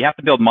 right? You have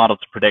to build models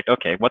to predict,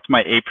 okay, what's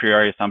my a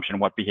priori assumption,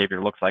 what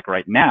behavior looks like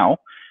right now?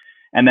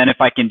 And then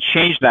if I can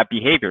change that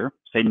behavior,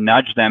 say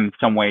nudge them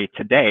some way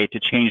today to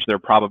change their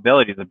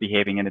probabilities of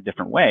behaving in a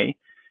different way,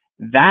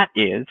 that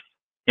is,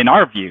 in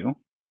our view,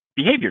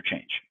 behavior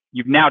change.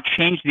 You've now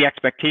changed the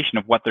expectation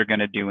of what they're going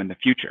to do in the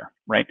future,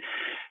 right?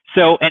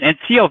 So, and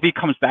CLV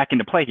comes back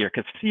into play here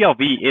because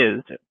CLV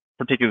is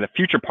particularly the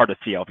future part of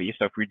CLV.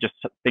 So if we're just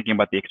thinking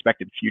about the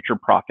expected future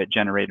profit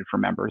generated for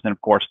members, and of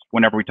course,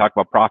 whenever we talk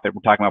about profit,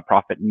 we're talking about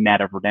profit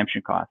net of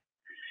redemption costs.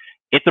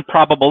 It's a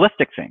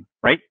probabilistic thing,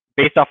 right?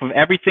 Based off of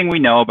everything we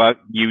know about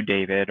you,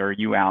 David, or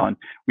you, Alan,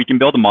 we can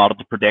build a model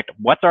to predict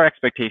what's our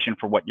expectation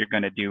for what you're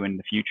going to do in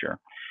the future.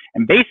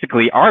 And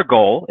basically, our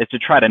goal is to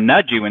try to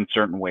nudge you in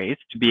certain ways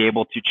to be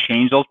able to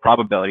change those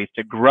probabilities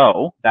to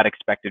grow that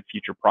expected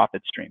future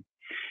profit stream.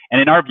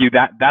 And in our view,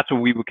 that's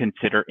what we would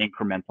consider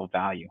incremental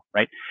value,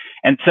 right?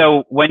 And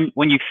so when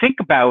you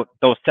think about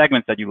those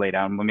segments that you laid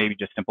out, and we'll maybe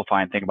just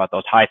simplify and think about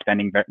those high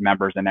spending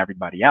members and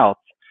everybody else,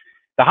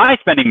 the high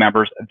spending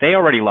members, they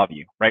already love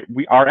you, right?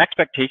 Our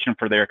expectation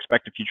for their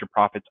expected future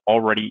profits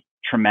already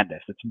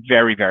tremendous. It's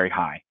very, very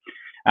high,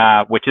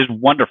 which is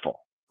wonderful.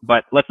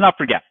 But let's not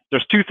forget,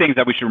 there's two things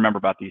that we should remember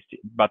about these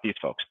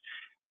folks.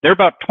 They're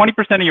about 20%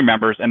 of your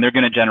members, and they're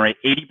going to generate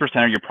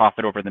 80% of your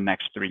profit over the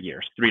next 3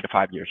 years, 3 to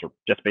 5 years, or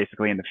just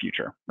basically in the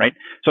future, right?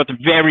 So it's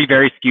very,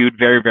 very skewed,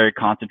 very, very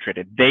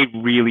concentrated. They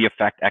really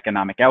affect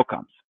economic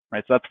outcomes,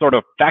 right? So that's sort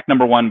of fact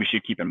number one we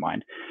should keep in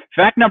mind.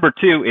 Fact number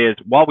two is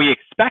while we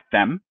expect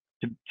them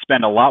to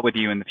spend a lot with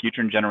you in the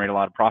future and generate a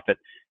lot of profit,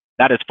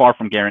 that is far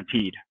from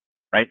guaranteed,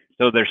 right?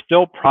 So there's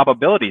still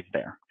probabilities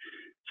there.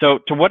 So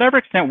to whatever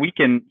extent we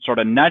can sort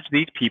of nudge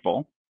these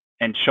people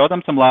and show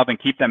them some love and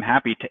keep them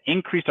happy to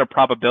increase our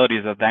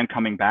probabilities of them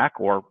coming back,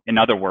 or in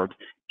other words,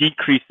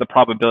 decrease the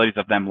probabilities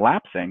of them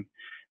lapsing,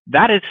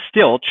 that is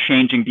still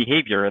changing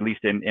behavior, at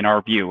least in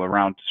our view,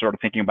 around sort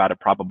of thinking about it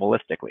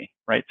probabilistically,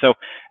 right? So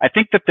I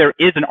think that there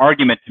is an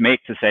argument to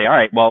make to say, all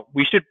right, well,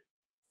 we should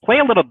play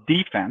a little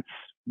defense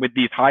with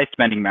these high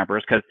spending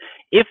members, because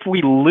if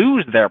we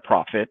lose their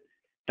profit,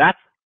 that's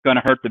going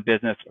to hurt the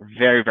business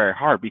very, very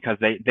hard because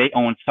they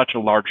own such a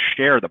large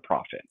share of the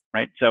profit,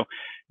 right? So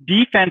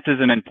defense is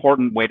an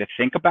important way to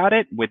think about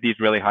it with these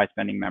really high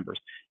spending members.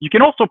 You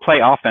can also play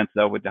offense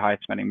though with the high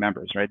spending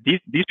members, right?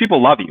 These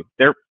people love you.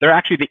 They're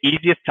actually the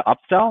easiest to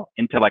upsell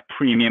into like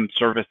premium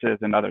services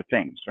and other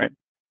things, right?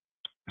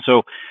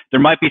 So there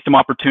might be some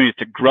opportunities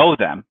to grow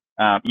them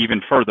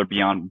even further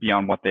beyond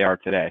what they are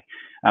today.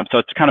 So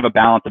it's kind of a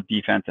balance of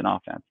defense and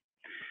offense.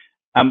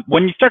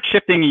 When you start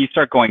shifting and you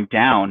start going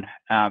down,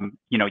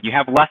 you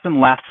have less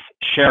and less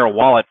share of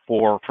wallet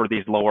for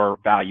these lower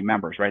value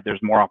members, right?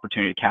 There's more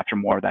opportunity to capture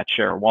more of that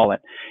share of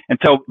wallet. And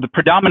so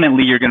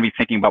predominantly you're going to be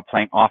thinking about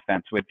playing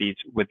offense with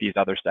these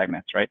other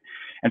segments, right?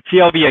 And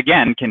CLV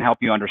again can help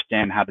you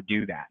understand how to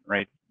do that,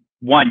 right?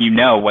 One, you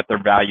know what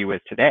their value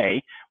is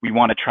today. We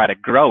want to try to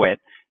grow it.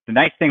 The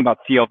nice thing about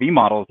CLV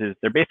models is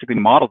they're basically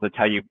models that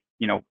tell you,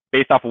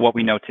 based off of what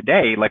we know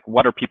today, like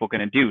what are people going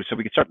to do? So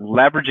we can start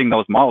leveraging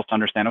those models to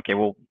understand, okay,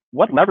 well,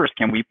 what levers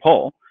can we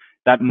pull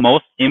that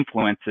most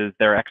influences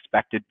their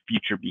expected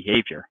future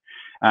behavior?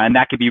 And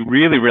that could be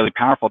really, really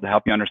powerful to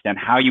help you understand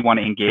how you want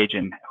to engage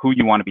and who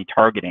you want to be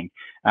targeting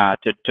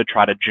to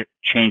try to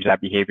change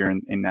that behavior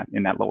in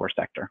that lower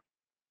sector.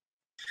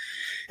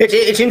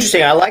 It's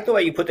interesting. I like the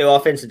way you put the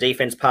offense and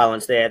defense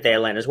parlance there,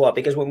 Len, as well,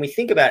 because when we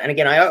think about, and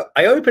again,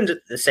 I opened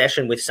the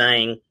session with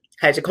saying,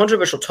 hey, it's a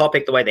controversial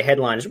topic the way the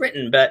headline is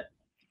written, but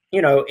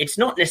it's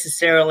not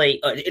necessarily,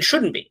 it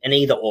shouldn't be an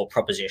either or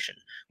proposition.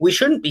 We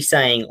shouldn't be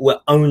saying we're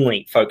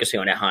only focusing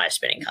on our highest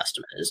spending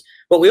customers,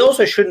 but we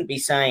also shouldn't be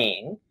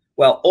saying,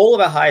 well, all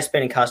of our highest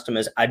spending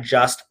customers are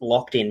just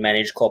locked in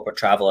managed corporate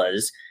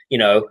travelers. We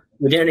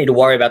don't need to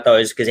worry about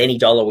those because any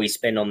dollar we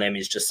spend on them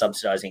is just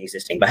subsidizing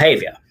existing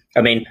behavior.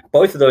 I mean,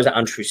 both of those are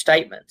untrue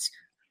statements.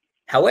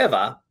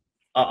 However,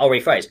 I'll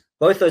rephrase,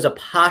 both those are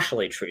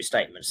partially true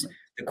statements.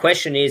 The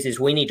question is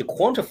we need to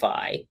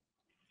quantify,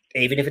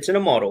 even if it's in a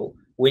model,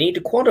 we need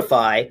to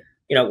quantify,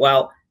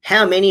 well,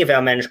 how many of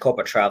our managed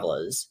corporate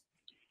travelers,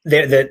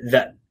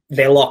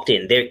 they're locked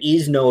in. There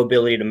is no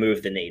ability to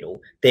move the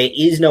needle. There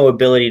is no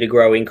ability to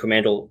grow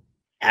incremental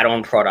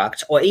add-on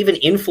products or even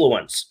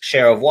influence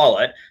share of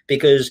wallet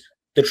because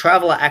the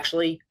traveler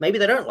actually, maybe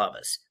they don't love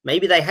us.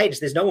 Maybe they hate us.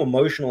 There's no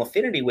emotional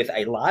affinity with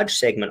a large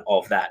segment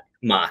of that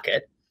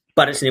market,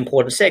 but it's an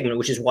important segment,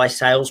 which is why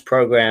sales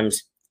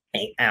programs,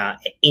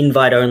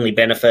 invite-only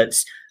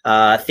benefits,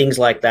 things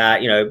like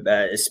that,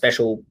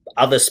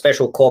 other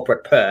special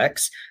corporate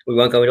perks. We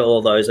won't go into all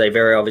of those. They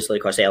vary obviously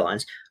across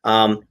airlines.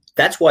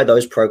 That's why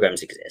those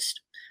programs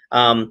exist.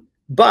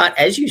 But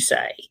as you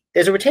say,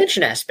 there's a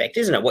retention aspect,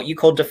 isn't it? What you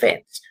call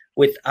defense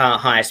with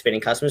higher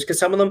spending customers, because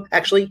some of them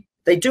actually,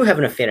 they do have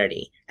an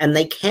affinity and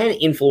they can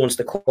influence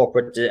the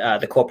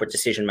corporate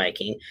decision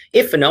making,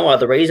 if for no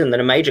other reason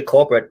than a major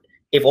corporate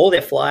if all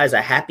their flyers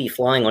are happy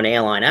flying on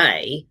airline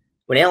A,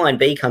 when airline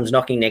B comes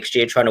knocking next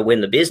year trying to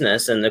win the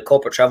business and the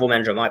corporate travel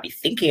manager might be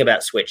thinking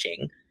about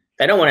switching,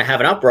 they don't want to have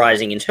an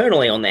uprising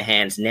internally on their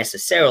hands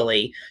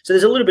necessarily. So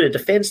there's a little bit of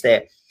defense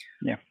there.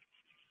 Yeah.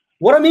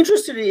 What I'm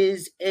interested in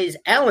is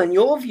Alan,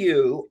 your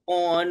view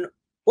on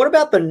what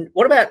about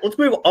let's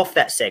move off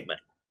that segment.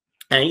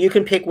 And you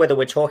can pick whether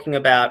we're talking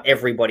about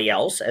everybody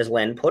else, as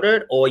Len put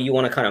it, or you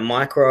want to kind of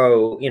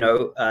micro,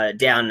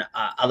 down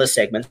other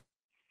segments.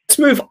 Let's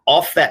move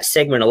off that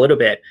segment a little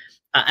bit.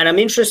 And I'm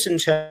interested in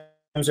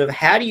terms of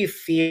how do you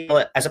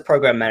feel as a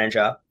program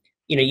manager,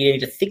 you need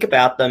to think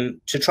about them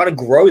to try to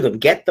grow them,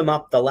 get them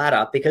up the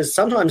ladder, because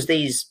sometimes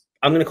these,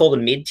 I'm going to call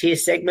them mid-tier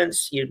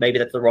segments. Maybe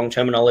that's the wrong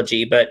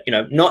terminology, but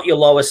not your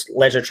lowest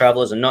leisure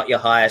travelers and not your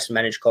highest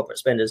managed corporate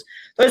spenders.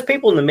 Those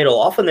people in the middle,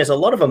 often there's a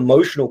lot of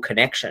emotional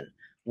connection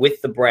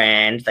with the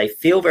brand. They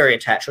feel very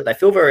attached to it. They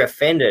feel very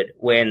offended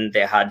when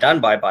they're hard done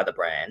by the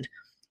brand.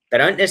 They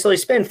don't necessarily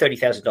spend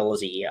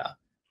 $30,000 a year,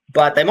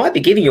 but they might be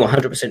giving you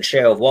 100%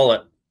 share of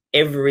wallet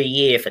every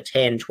year for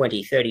 10,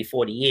 20, 30,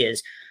 40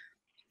 years.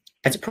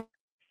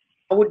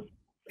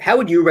 How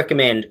would you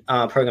recommend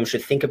programs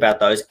should think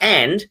about those?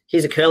 And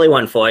here's a curly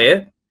one for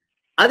you.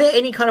 Are there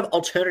any kind of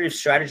alternative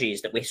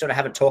strategies that we sort of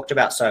haven't talked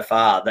about so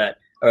far that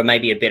are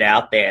maybe a bit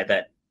out there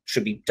that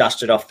should be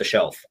dusted off the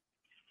shelf?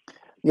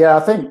 Yeah,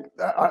 I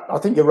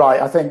think you're right.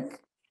 I think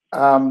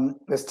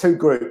there's two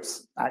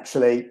groups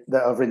actually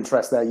that are of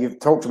interest there.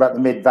 You've talked about the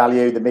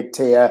mid-value, the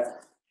mid-tier,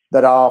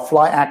 that are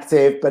flight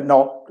active but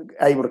not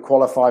able to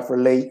qualify for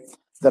elite,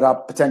 that are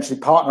potentially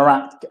partner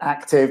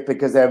active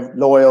because they're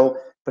loyal,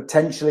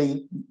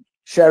 potentially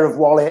share of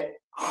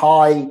wallet,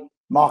 high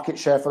market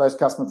share for those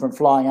customers from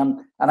flying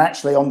and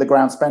actually on the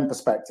ground spend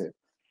perspective.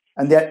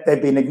 And yet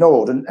they've been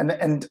ignored.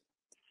 And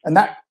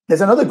that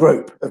there's another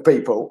group of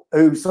people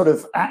who sort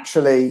of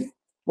actually,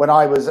 when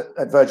I was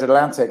at Virgin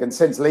Atlantic and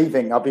since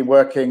leaving, I've been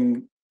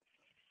working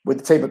with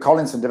the team at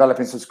Collinson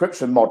developing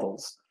subscription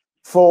models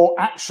for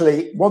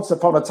actually, once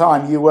upon a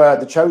time, you were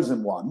the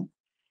chosen one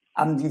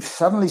and you've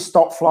suddenly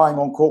stopped flying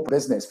on corporate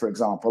business, for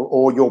example,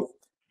 or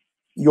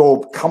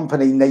your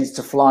company needs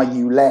to fly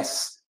you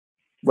less,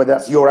 whether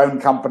that's your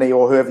own company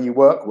or whoever you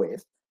work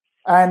with,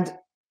 and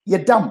you're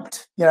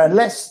dumped.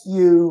 Unless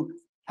you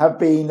have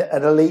been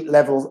at elite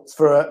levels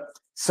for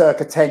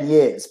circa 10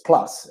 years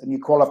plus and you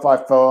qualify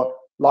for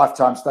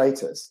lifetime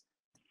status,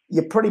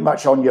 you're pretty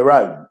much on your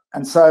own.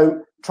 And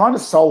so trying to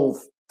solve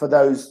for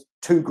those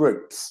two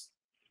groups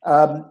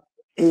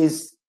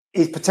is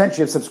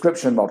potentially a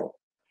subscription model.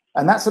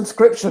 And that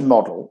subscription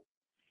model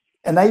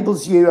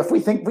enables you, if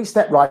we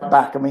step right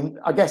back,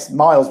 I guess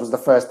miles was the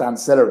first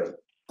ancillary.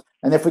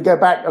 And if we go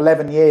back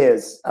 11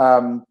 years,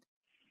 I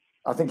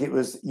think it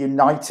was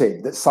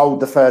United that sold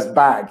the first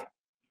bag,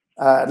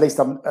 at least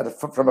from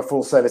a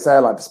full service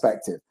airline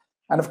perspective.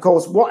 And of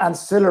course, what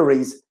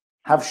ancillaries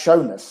have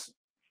shown us,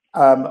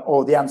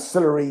 or the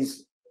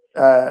ancillaries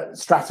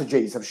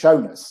strategies have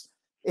shown us,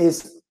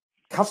 is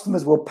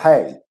customers will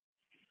pay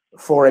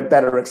for a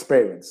better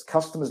experience.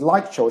 Customers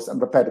like choice and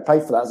prepared to pay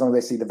for that as long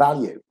as they see the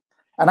value.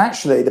 And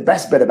actually, the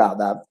best bit about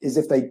that is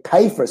if they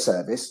pay for a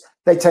service,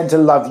 they tend to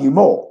love you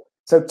more.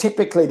 So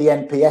typically the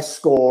NPS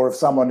score of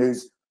someone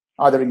who's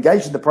either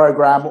engaged in the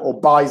program or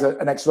buys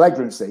an extra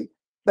legroom seat,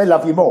 they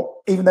love you more,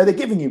 even though they're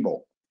giving you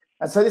more.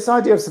 And so this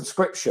idea of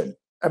subscription,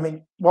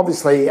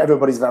 obviously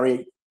everybody's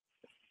very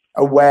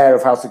aware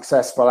of how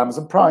successful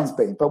Amazon Prime's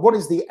been, but what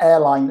is the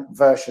airline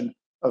version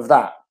of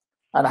that?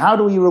 And how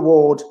do we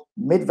reward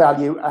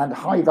mid-value and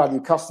high-value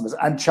customers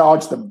and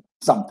charge them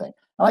something?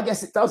 And I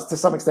guess it does, to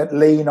some extent,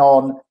 lean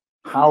on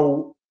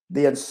how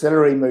the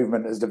ancillary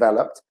movement has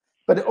developed,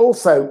 but it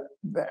also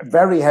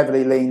very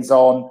heavily leans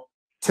on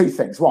two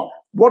things. One,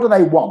 what do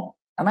they want?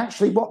 And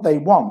actually what they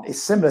want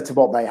is similar to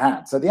what they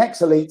had. So the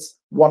ex-elites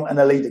want an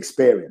elite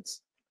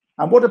experience.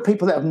 And what do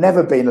people that have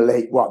never been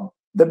elite want?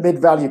 The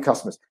mid-value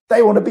customers.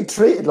 They want to be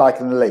treated like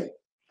an elite.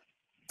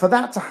 For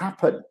that to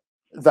happen,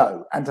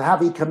 though, and to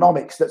have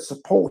economics that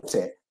support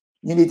it,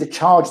 you need to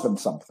charge them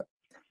something.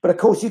 But of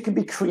course, you can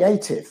be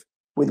creative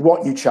with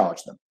what you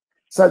charge them.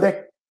 So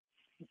the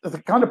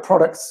kind of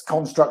products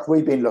construct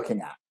we've been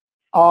looking at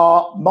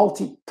are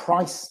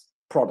multi-price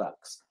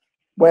products,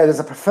 where there's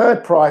a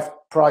preferred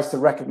price to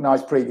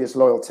recognize previous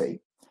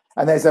loyalty,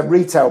 and there's a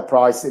retail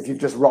price if you've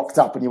just rocked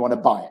up and you want to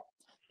buy it.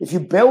 If you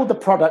build the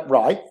product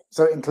right,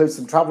 so it includes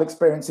some travel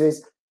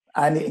experiences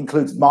and it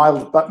includes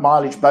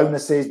mileage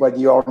bonuses, whether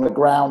you're on the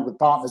ground with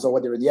partners or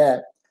whether you're in the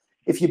air.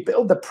 If you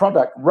build the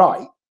product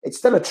right, it's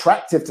still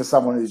attractive to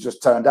someone who's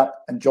just turned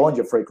up and joined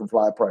your frequent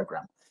flyer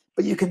program.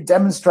 But you can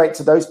demonstrate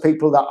to those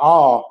people that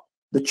are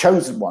the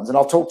chosen ones, and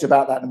I'll talk to you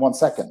about that in 1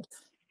 second,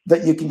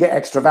 that you can get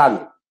extra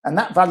value. And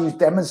that value is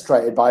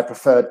demonstrated by a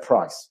preferred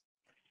price.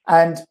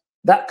 And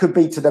that could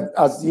be to the,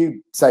 as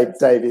you say,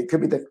 David, it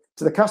could be to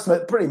the customer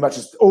that pretty much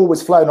has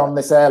always flown on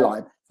this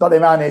airline, but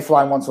they're only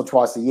flying once or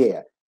twice a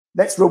year.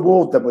 Let's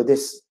reward them with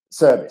this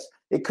service.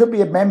 It could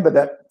be a member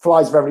that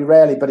flies very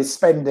rarely, but is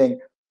spending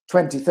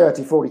 $20,000,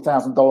 $30,000,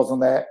 $40,000 on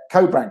their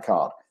co-brand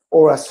card,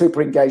 or are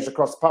super engaged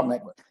across the partner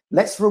network.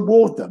 Let's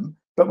reward them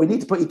but we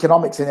need to put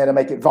economics in there to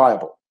make it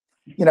viable.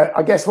 You know,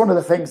 I guess one of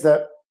the things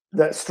that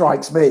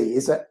strikes me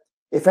is that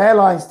if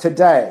airlines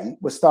today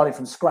were starting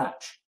from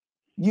scratch,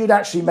 you'd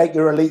actually make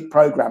your elite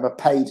program a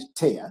paid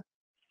tier,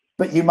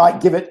 but you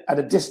might give it at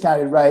a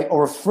discounted rate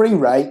or a free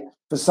rate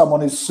for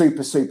someone who's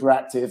super, super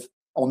active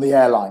on the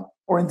airline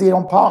or indeed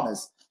on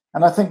partners.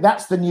 And I think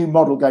that's the new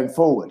model going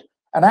forward.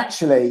 And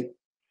actually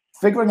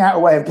figuring out a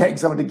way of getting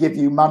someone to give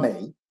you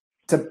money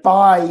to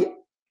buy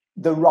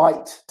the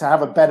right to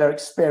have a better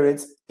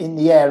experience in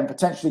the air and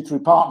potentially through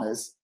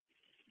partners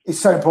is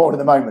so important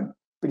at the moment,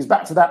 because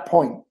back to that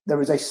point,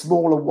 there is a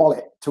smaller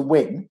wallet to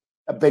win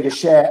a bigger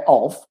share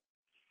of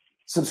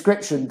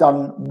subscription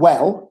done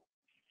well,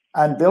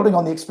 and building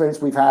on the experience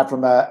we've had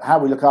from how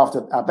we look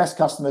after our best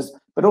customers,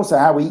 but also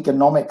how we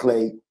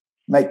economically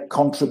make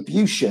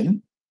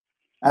contribution,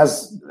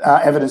 as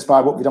evidenced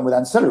by what we've done with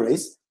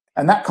ancillaries.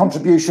 And that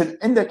contribution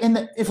for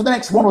the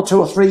next 1 or 2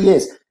 or 3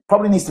 years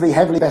probably needs to be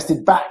heavily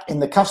invested back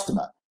in the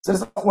customer. So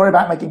let's not worry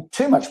about making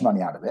too much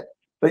money out of it,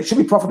 but it should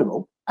be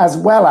profitable, as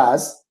well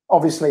as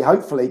obviously,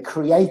 hopefully,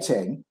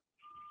 creating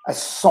a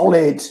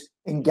solid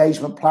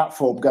engagement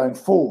platform going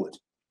forward.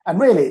 And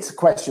really, it's a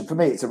question, for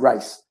me, it's a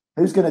race.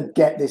 Who's going to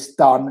get this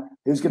done?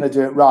 Who's going to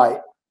do it right?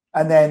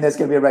 And then there's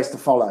going to be a race to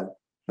follow.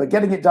 But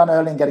getting it done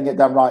early and getting it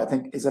done right, I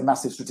think, is a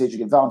massive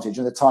strategic advantage.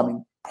 And the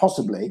timing,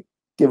 possibly,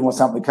 given what's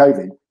happened with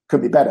COVID,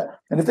 could be better.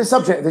 And if the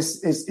subject of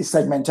this is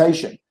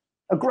segmentation,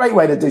 a great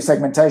way to do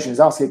segmentation is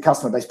ask your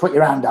customer base, put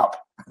your hand up,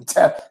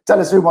 tell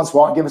us who wants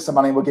what, and give us some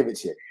money, and we'll give it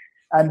to you.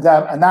 And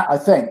that, I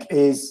think,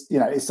 is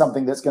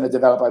something that's going to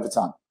develop over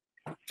time.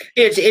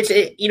 It's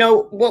you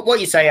know what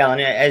you say, Alan,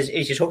 as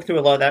you're talking through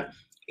a lot of that.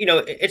 You know,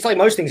 it's like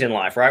most things in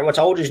life, right? What's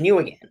old is new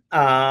again.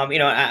 You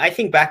know, I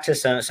think back to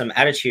some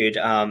attitude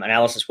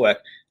analysis work.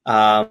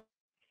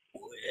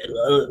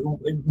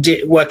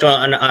 Worked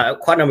on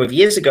quite a number of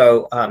years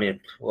ago.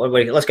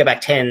 Let's go back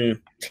 10,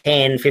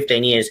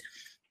 15 years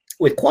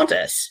with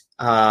Qantas.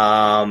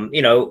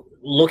 You know,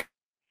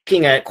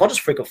 looking at Qantas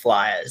frequent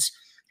flyers.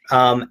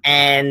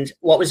 And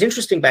what was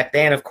interesting back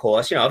then, of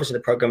course, you know, obviously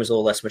the program is a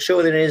little less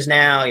mature than it is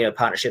now. You know,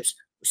 partnerships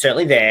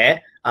certainly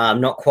there,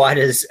 not quite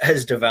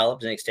as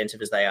developed and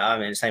extensive as they are. I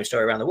mean, same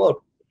story around the world.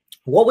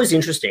 What was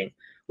interesting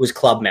was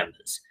club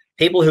members,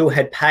 people who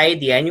had paid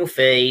the annual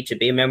fee to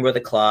be a member of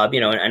the club, you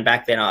know, and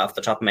back then, off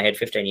the top of my head,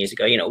 15 years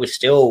ago, you know, it was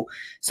still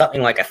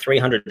something like a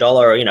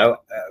 $300, you know,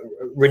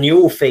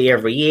 renewal fee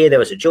every year. There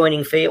was a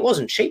joining fee. It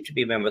wasn't cheap to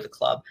be a member of the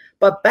club.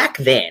 But back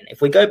then,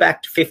 if we go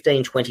back to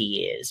 15, 20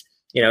 years,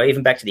 you know,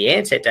 even back to the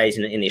Ansett days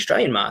in the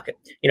Australian market,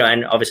 you know,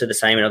 and obviously the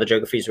same in other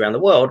geographies around the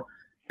world,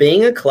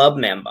 being a club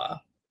member,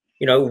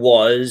 you know,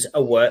 was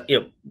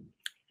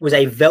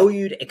a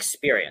valued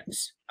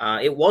experience.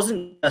 It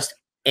wasn't just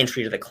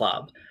entry to the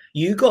club.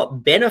 You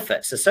got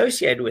benefits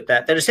associated with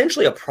that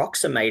essentially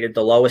approximated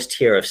the lowest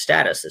tier of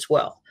status as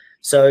well.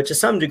 So to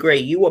some degree,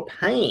 you were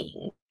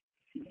paying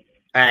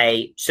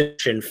a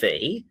subscription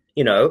fee.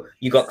 You know,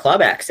 you got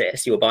club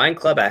access, you were buying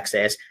club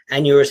access,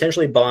 and you were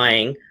essentially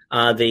buying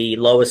the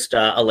lowest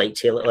elite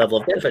tier level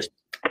of benefits.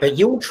 But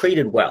you were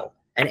treated well.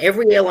 And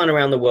every airline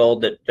around the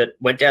world that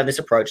went down this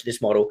approach,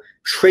 this model,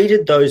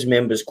 treated those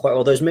members quite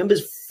well. Those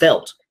members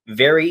felt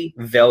very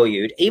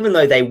valued, even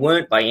though they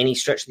weren't by any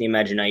stretch of the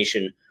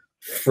imagination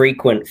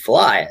frequent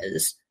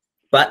flyers,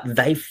 but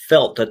they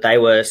felt that they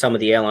were some of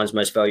the airline's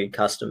most valued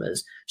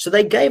customers. So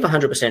they gave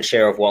 100%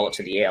 share of wallet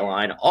to the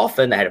airline.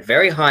 Often they had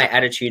very high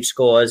attitude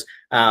scores,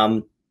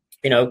 you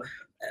know,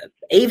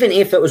 even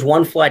if it was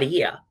one flight a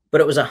year, but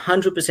it was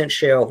 100%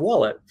 share of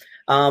wallet.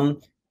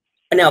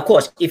 And now, of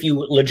course, if you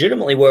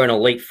legitimately were an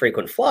elite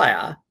frequent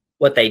flyer,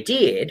 what they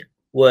did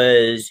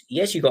was,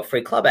 yes, you got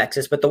free club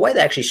access, but the way they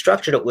actually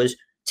structured it was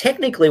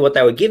technically what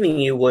they were giving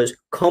you was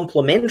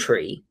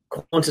complimentary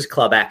Qantas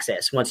club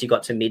access once you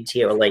got to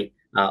mid-tier elite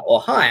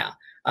or higher.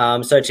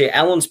 So to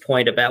Alan's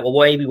point about, well,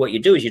 maybe what you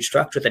do is you'd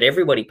structure that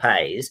everybody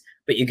pays,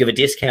 but you give a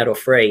discount or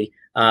free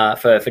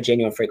for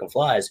genuine frequent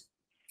flyers.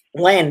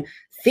 Len,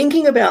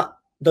 thinking about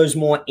those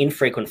more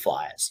infrequent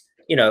flyers,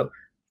 you know,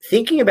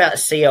 thinking about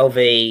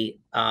CLV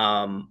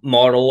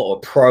model or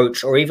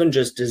approach, or even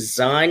just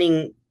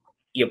designing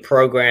your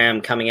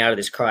program coming out of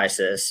this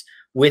crisis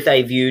with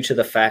a view to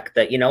the fact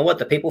that, you know what,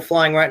 the people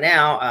flying right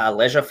now are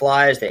leisure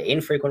flyers, they're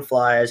infrequent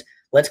flyers.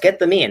 Let's get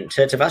them in.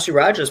 To Vasu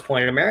Raja's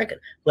point in American,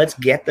 let's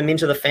get them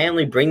into the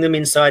family, bring them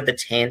inside the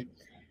tent.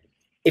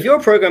 If you're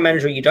a program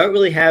manager, you don't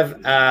really have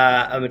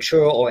a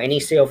mature or any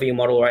CLV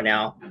model right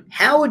now,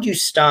 how would you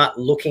start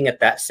looking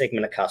at that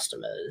segment of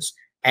customers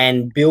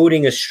and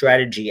building a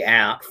strategy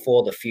out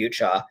for the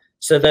future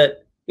so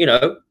that, you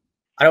know,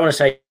 I don't want to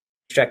say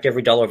extract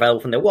every dollar available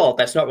from their wallet.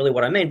 That's not really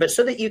what I mean, but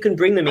so that you can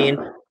bring them in,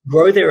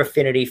 grow their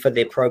affinity for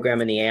their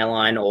program in the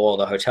airline or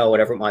the hotel,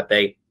 whatever it might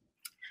be,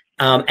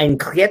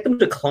 and get them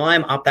to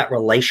climb up that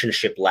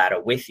relationship ladder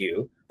with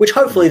you, which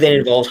hopefully then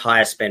involves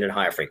higher spend and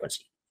higher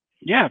frequency.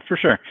 Yeah, for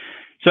sure.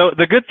 So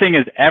the good thing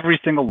is every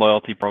single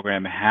loyalty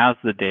program has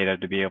the data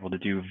to be able to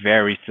do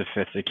very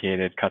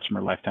sophisticated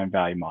customer lifetime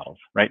value models,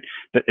 right?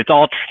 It's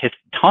all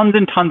tons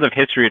and tons of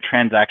history of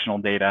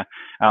transactional data,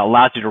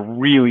 allows you to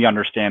really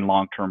understand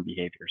long-term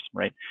behaviors,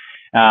 right?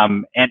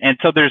 And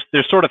so there's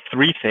sort of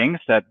three things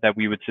that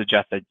we would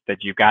suggest that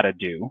you've got to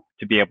do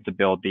to be able to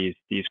build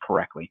these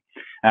correctly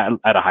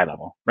at a high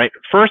level, right?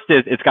 First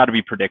is it's got to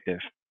be predictive.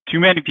 Too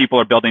many people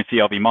are building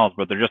CLV models,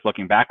 but they're just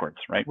looking backwards,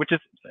 right? Which is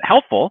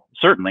helpful,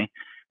 certainly.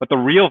 But the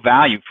real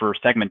value for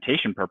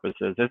segmentation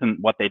purposes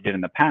isn't what they did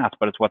in the past,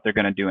 but it's what they're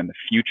going to do in the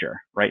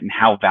future, right? And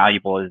how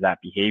valuable is that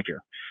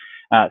behavior?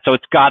 So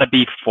it's got to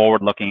be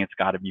forward-looking. It's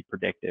got to be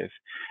predictive.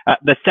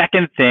 The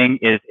second thing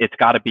is it's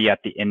got to be at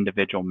the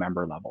individual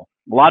member level.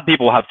 A lot of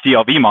people have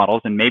CLV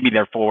models, and maybe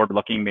they're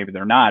forward-looking, maybe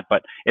they're not,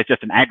 but it's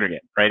just an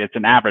aggregate, right? It's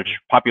an average,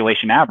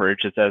 population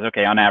average. It says,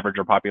 okay, on average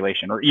or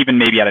population, or even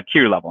maybe at a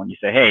tier level. And you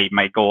say, hey,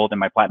 my gold and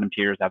my platinum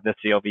tiers have this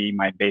CLV,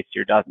 my base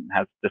tier doesn't,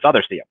 has this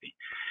other CLV.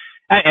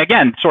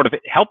 Again, sort of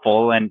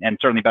helpful and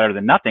certainly better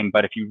than nothing.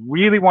 But if you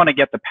really want to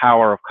get the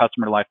power of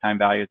customer lifetime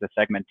value as a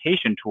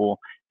segmentation tool,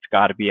 it's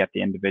got to be at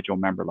the individual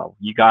member level.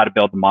 You got to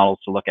build the models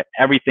to look at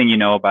everything you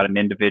know about an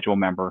individual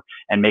member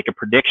and make a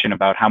prediction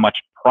about how much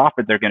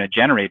profit they're going to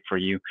generate for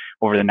you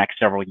over the next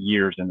several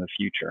years in the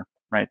future,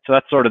 right? So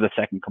that's sort of the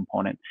second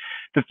component.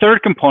 The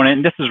third component,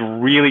 and this is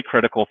really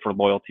critical for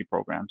loyalty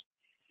programs,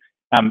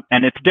 and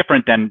it's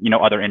different than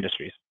other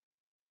industries.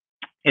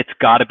 It's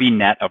got to be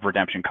net of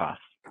redemption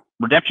costs.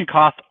 Redemption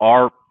costs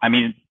are,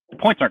 the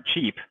points aren't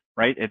cheap,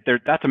 right?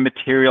 That's a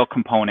material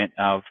component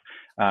of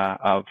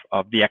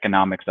the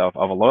economics of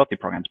a loyalty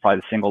program. It's probably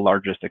the single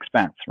largest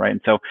expense, right?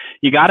 And so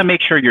you got to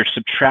make sure you're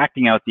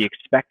subtracting out the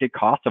expected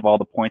cost of all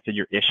the points that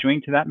you're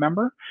issuing to that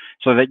member,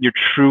 so that you're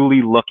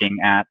truly looking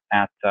at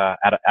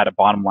a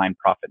bottom line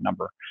profit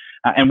number.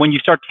 And when you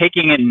start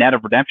taking in net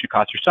of redemption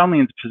costs, you're suddenly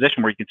in a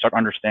position where you can start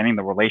understanding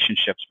the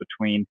relationships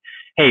between,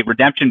 hey,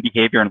 redemption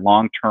behavior and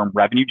long-term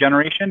revenue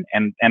generation,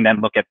 and then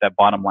look at the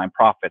bottom line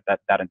profit that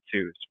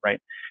ensues,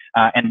 right?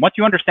 And once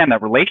you understand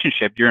that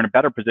relationship, you're in a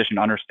better position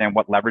to understand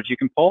what leverage you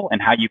can pull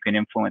and how you can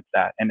influence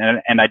that,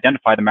 and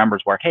identify the members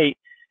where, hey,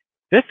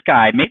 this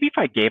guy, maybe if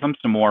I gave him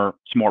some more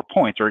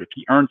points, or if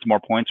he earned some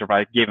more points, or if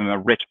I gave him a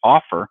rich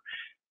offer,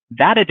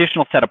 that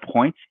additional set of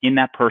points in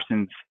that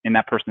person's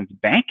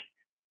bank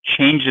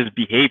changes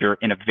behavior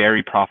in a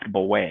very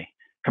profitable way,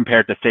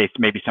 compared to, say,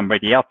 maybe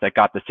somebody else that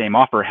got the same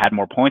offer, had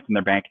more points in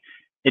their bank.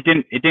 It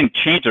didn't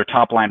change their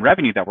top line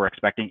revenue that we're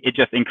expecting. It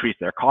just increased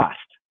their cost,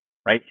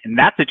 right? In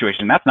that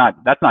situation, that's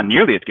not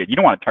nearly as good. You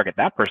don't want to target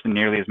that person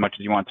nearly as much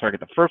as you want to target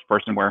the first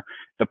person, where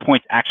the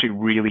points actually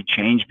really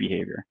change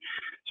behavior.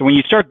 So when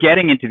you start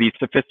getting into these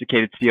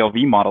sophisticated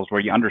CLV models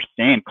where you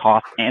understand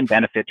cost and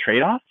benefit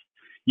trade-offs,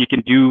 you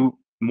can do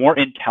more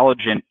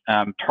intelligent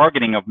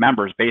targeting of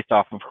members based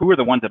off of who are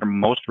the ones that are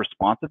most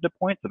responsive to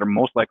points, that are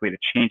most likely to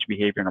change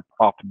behavior in a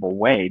profitable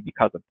way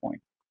because of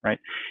points, right?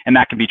 And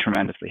that can be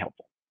tremendously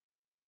helpful.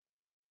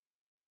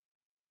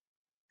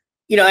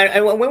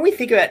 And when we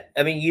think about,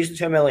 you use the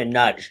term earlier,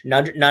 nudge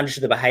to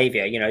the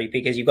behavior,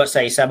 because you've got,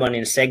 say, someone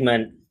in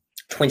segment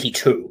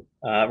 22,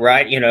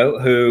 right?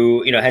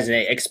 Who, has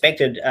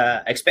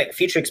an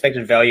future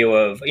expected value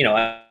of,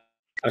 I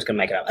was going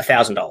to make it up,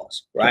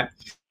 $1,000, right?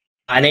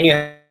 And then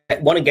you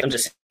want to get them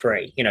to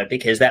free,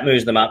 because that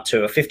moves them up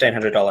to a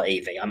 $1,500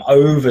 EV. I'm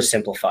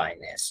oversimplifying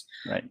this.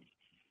 Right.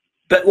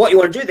 But what you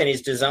want to do then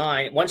is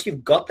design, once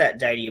you've got that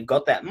data, you've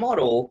got that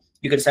model,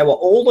 you can say, well,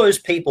 all those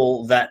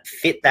people that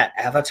fit that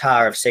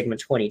avatar of segment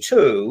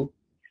 22,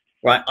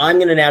 right, I'm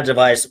going to now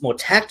devise more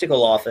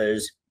tactical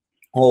offers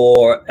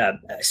or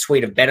a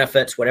suite of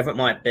benefits, whatever it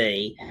might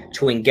be,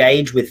 to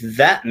engage with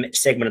that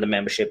segment of the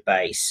membership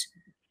base,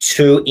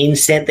 to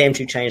incent them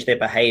to change their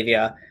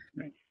behavior,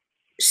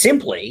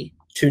 simply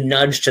to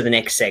nudge to the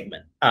next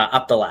segment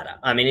up the ladder.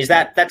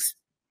 That's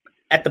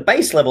at the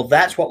base level,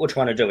 that's what we're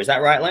trying to do. Is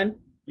that right, Len?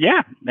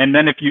 Yeah, and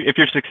then if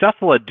you're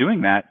successful at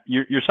doing that,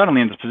 you're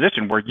suddenly in this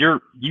position where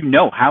you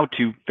know how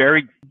to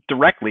very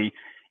directly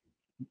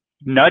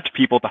nudge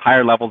people to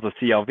higher levels of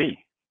CLV,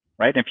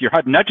 right? If you're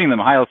nudging them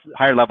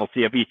higher level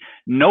CLV,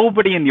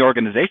 nobody in the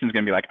organization is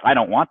going to be like, I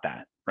don't want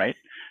that, right?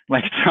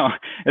 Like, so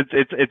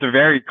it's a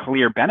very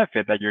clear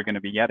benefit that you're going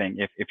to be getting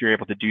if you're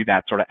able to do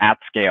that sort of at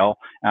scale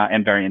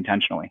and very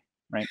intentionally.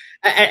 Right.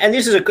 And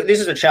this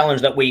is a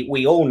challenge that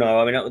we all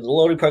know. The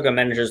loyalty program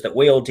managers that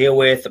we all deal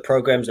with, the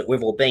programs that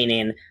we've all been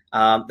in,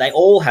 they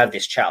all have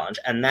this challenge,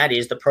 and that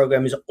is the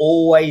program is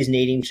always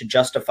needing to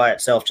justify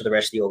itself to the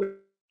rest of the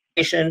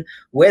organization,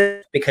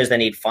 whether because they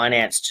need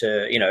finance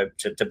to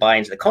buy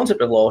into the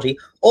concept of loyalty,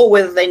 or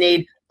whether they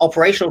need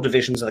operational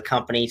divisions of the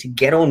company to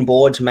get on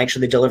board to make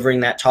sure they're delivering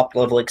that top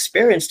level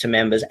experience to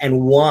members,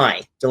 and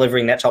why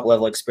delivering that top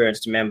level experience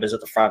to members at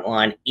the front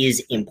line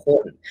is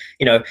important.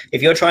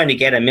 If you're trying to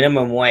get a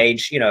minimum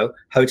wage,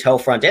 hotel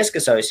front desk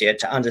associate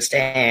to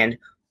understand,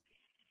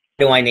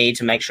 do I need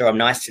to make sure I'm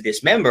nice to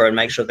this member and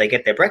make sure they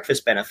get their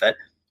breakfast benefit?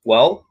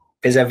 Well,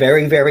 there's a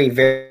very, very,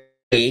 very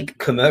big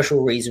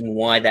commercial reason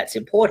why that's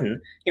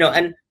important,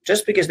 and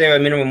just because they're a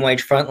minimum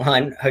wage front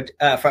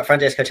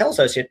desk hotel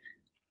associate,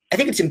 I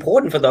think it's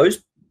important for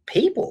those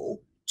people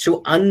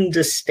to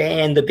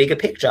understand the bigger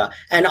picture.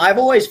 And I've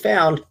always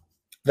found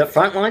that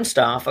frontline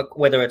staff,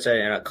 whether it's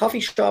a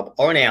coffee shop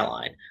or an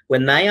airline,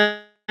 when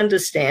they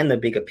understand the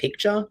bigger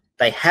picture,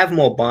 they have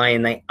more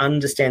buy-in, they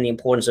understand the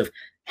importance of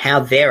how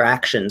their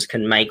actions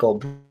can make or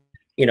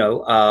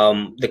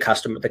the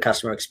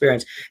customer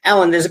experience.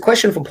 Alan, there's a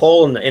question for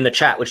Paul in the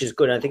chat, which is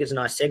good. I think it's a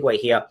nice segue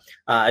here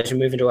as we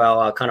move into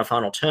our kind of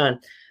final turn.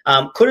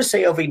 Could a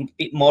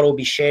CLV model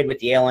be shared with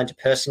the airline to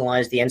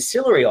personalize the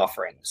ancillary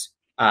offerings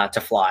to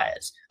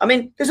flyers? I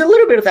mean, there's a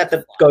little bit of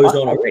that goes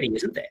on already,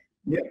 isn't there?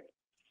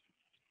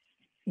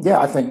 Yeah,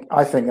 I think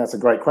that's a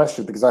great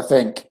question, because I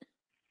think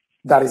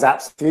that is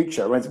apps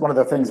future. It's one of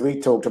the things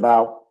we talked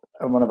about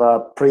in one of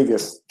our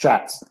previous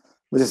chats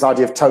was this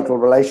idea of total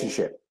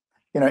relationship.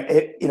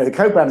 The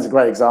co-brand is a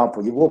great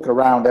example. You walk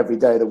around every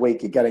day of the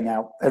week, you're getting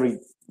out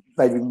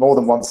maybe more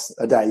than once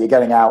a day, you're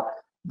getting out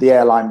the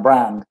airline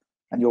brand,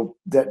 and you're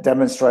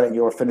demonstrating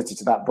your affinity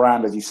to that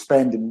brand as you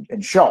spend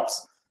in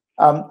shops.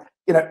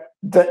 The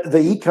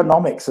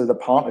economics of the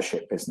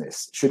partnership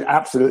business should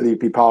absolutely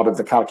be part of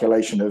the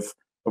calculation of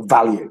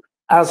value,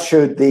 as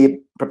should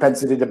the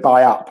propensity to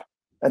buy up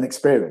an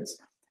experience,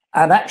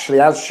 and actually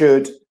as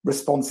should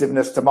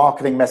responsiveness to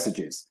marketing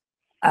messages,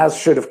 as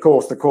should, of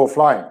course, the core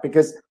flying,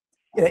 because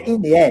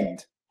in the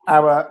end,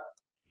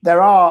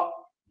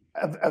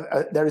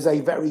 there is a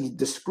very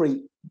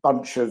discrete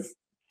bunch of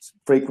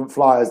frequent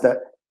flyers that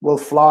will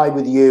fly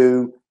with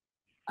you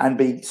and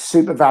be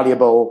super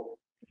valuable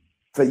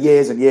for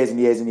years and years and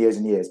years and years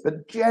and years.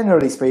 But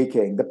generally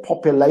speaking, the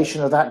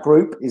population of that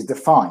group is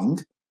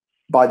defined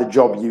by the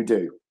job you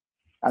do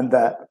and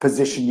the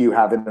position you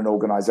have in an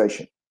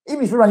organization.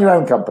 Even if you run your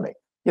own company,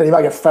 you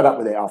might get fed up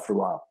with it after a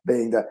while,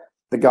 being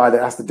the guy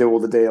that has to do all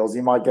the deals.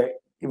 You might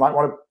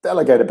want to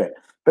delegate a bit,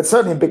 but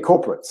certainly in big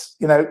corporates,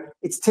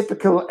 it's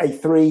typical a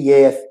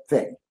 3-year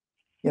thing,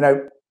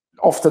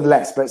 often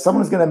less, but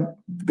someone's going to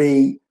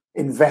be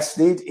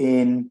invested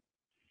in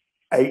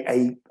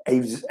a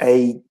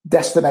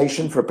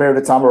destination for a period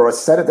of time, or a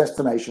set of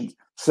destinations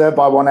served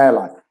by one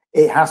airline.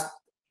 It has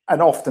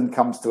and often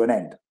comes to an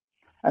end.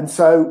 And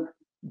so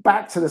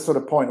back to the sort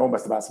of point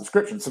almost about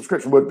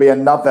subscription would be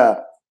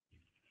another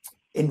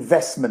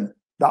investment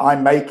that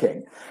I'm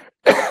making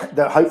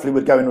that hopefully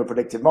would go into a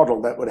predictive model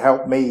that would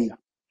help me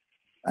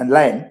and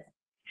Len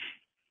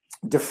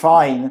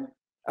define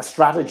a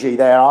strategy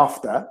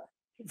thereafter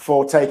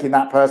for taking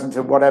that person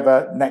to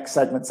whatever next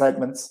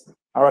segments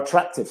are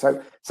attractive.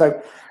 So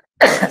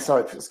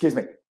sorry, excuse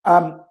me.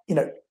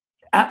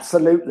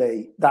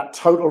 Absolutely that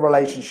total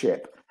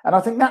relationship. And I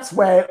think that's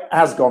where it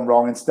has gone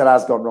wrong, and still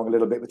has gone wrong a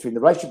little bit, between the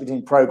relationship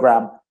between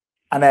program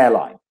and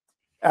airline.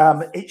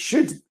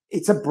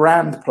 It's a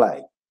brand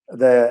play,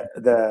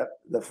 the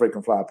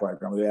frequent flyer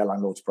program, or the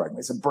airline loyalty program.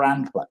 It's a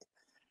brand play,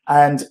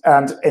 and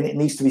it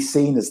needs to be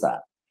seen as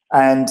that.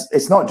 And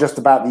it's not just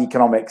about the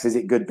economics. Is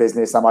it good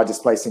business? Am I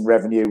displacing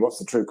revenue? What's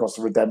the true cost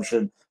of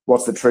redemption?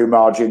 What's the true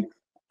margin?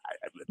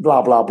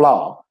 Blah, blah,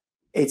 blah.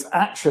 It's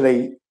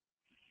actually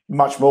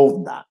much more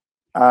than that,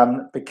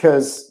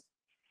 because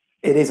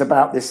it is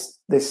about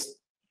this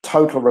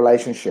total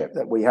relationship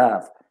that we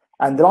have.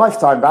 And the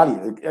lifetime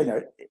value,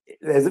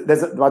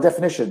 there's by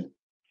definition,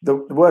 the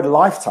word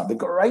lifetime, the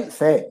great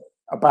thing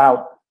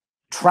about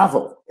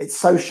travel, it's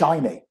so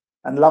shiny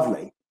and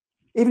lovely.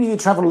 Even if you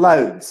travel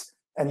loads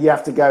and you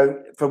have to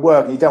go for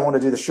work and you don't want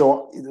to do the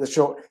short,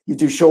 you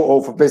do short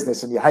haul for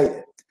business and you hate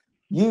it,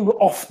 you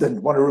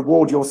often want to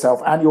reward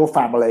yourself and your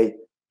family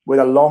with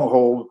a long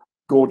haul,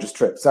 gorgeous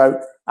trip.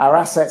 So our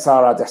assets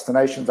are our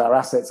destinations,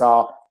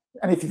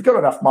 and if you've got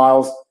enough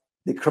miles,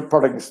 the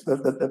product,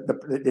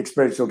 the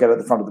experience you'll get at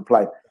the front of the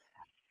plane.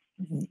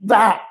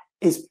 That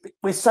is,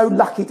 we're so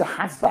lucky to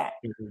have that.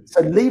 Mm-hmm.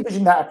 So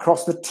leveraging that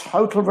across the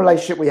total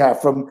relationship we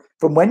have from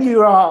when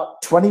you are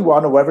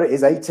 21 or whatever it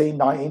is, 18,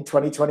 19,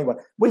 20, 21.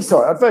 We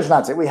saw it at Virgin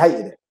Atlantic, we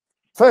hated it.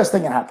 First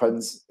thing that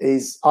happens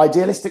is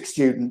idealistic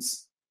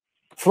students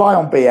fly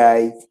on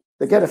BA,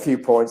 they get a few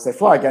points, they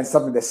fly again,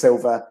 suddenly they're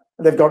silver,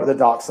 and they've gone to the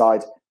dark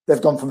side. They've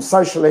gone from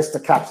socialists to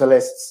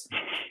capitalists,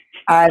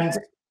 and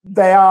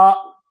they're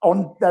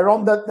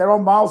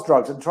on miles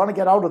drugs and trying to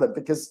get hold of them,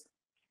 because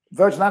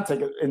Virgin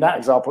Atlantic, in that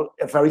example,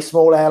 a very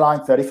small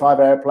airline, 35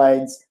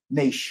 airplanes,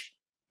 niche.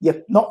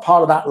 You're not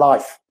part of that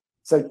life.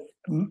 So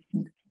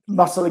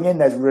muscling in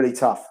there is really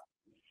tough.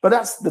 But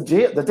that's the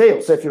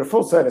deal. So if you're a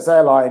full service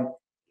airline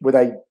with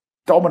a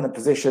dominant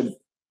position,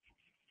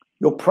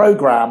 your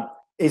program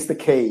is the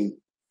key,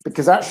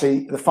 because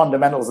actually the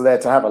fundamentals are there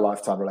to have a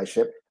lifetime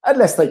relationship,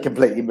 unless they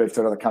completely move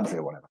to another country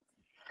or whatever.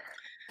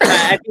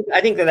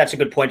 I think that's a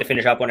good point to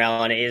finish up on,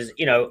 Alan, is,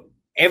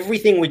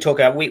 everything we talk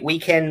about, we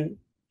can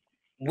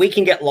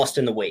get lost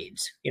in the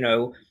weeds,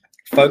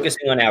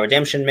 focusing on our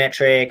redemption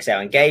metrics,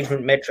 our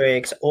engagement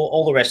metrics,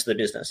 all the rest of the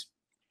business,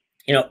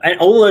 and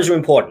all those are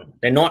important.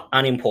 They're not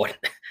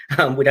unimportant.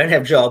 We don't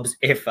have jobs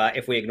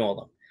if we ignore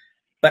them.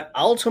 But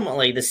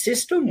ultimately, the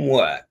system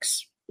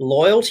works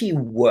loyalty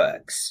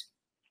works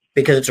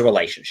because it's a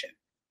relationship.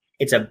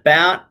 It's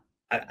about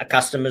a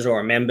customer's or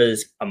a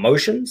member's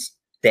emotions,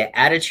 their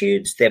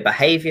attitudes, their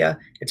behavior.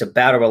 It's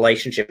about a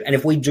relationship. And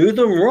if we do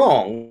them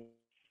wrong,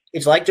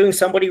 it's like doing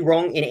somebody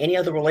wrong in any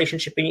other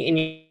relationship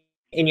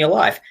in your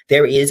life.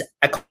 There is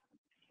a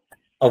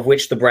of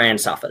which the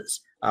brand suffers.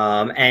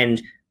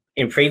 And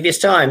in previous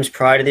times,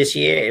 prior to this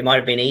year, it might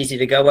have been easy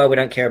to go, well, we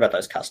don't care about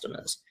those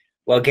customers.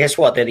 Well, guess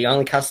what? They're the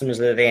only customers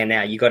that are there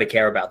now. You got to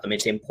care about them.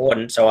 It's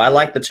important. So I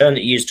like the term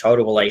that you use,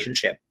 total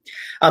relationship.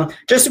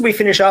 Just as we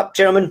finish up,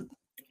 gentlemen,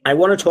 I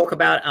want to talk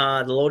about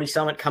the Loyalty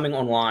Summit coming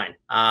online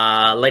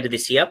later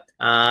this year.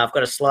 I've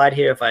got a slide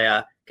here if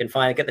I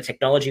can get the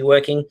technology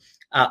working.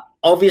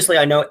 Obviously,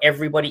 I know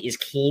everybody is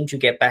keen to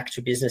get back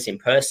to business in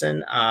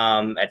person.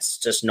 It's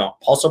just not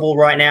possible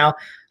right now.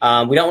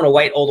 We don't want to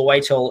wait all the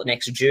way till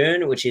next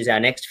June, which is our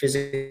next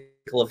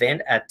physical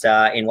event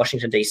in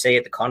Washington, D.C.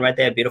 at the Conrad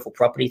there. Beautiful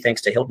property.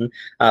 Thanks to Hilton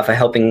for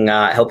helping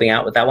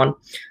out with that one.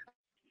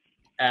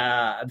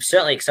 I'm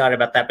certainly excited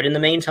about that. But in the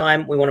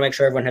meantime, we want to make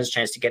sure everyone has a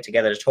chance to get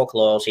together to talk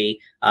loyalty,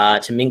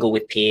 to mingle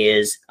with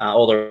peers,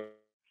 all the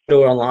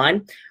do it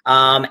online.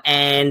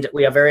 And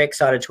we are very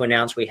excited to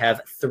announce we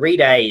have 3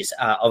 days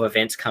of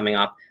events coming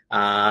up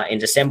in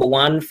December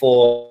 1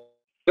 for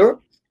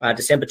Europe,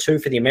 December 2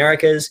 for the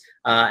Americas,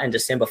 and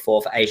December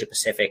 4 for Asia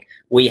Pacific.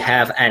 We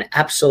have an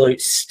absolute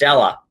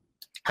stellar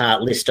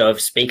list of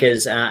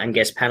speakers and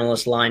guest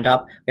panelists lined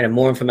up. We're going to have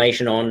more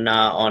information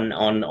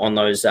on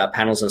those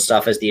panels and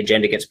stuff as the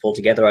agenda gets pulled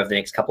together over the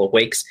next couple of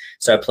weeks.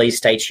 So please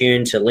stay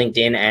tuned to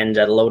LinkedIn and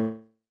the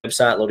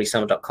website,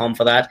 loyaltysummit.com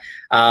for that.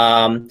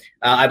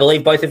 I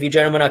believe both of you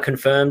gentlemen are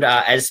confirmed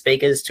as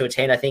speakers to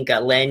attend. I think,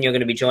 Len, you're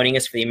going to be joining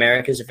us for the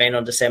Americas event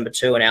on December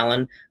 2, and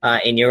Alan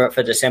in Europe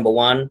for December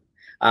 1.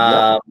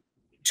 Yep.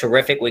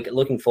 Terrific. We're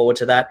looking forward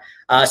to that.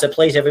 So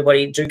please,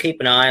 everybody, do keep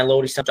an eye on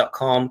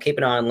loyaltysummit.com. Keep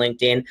an eye on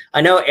LinkedIn.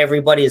 I know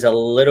everybody is a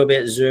little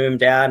bit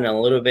zoomed out and a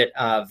little bit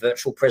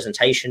virtual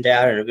presentation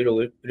out and a bit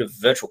of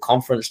virtual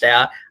conference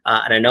out.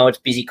 And I know it's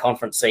busy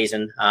conference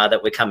season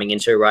that we're coming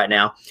into right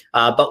now.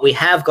 But we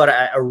have got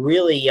a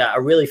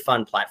really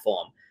fun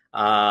platform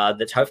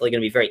that's hopefully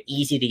going to be very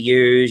easy to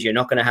use. You're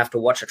not going to have to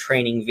watch a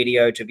training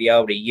video to be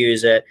able to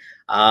use it.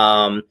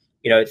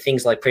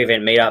 Things like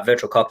pre-event meetup,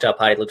 virtual cocktail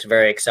party looks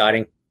very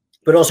exciting,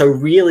 but also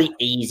really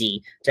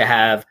easy to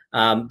have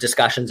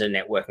discussions and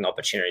networking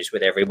opportunities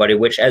with everybody,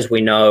 which, as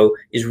we know,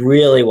 is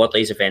really what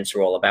these events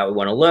are all about. We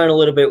want to learn a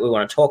little bit. We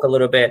want to talk a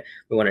little bit.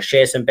 We want to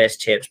share some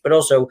best tips, but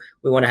also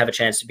we want to have a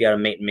chance to be able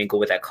to meet and mingle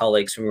with our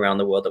colleagues from around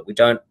the world that we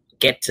don't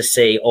get to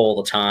see all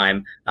the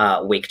time,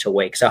 week to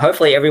week. So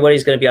hopefully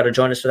everybody's going to be able to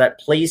join us for that.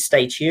 Please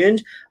stay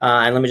tuned.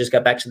 And let me just go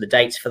back to the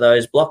dates for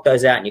those. Block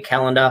those out in your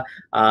calendar.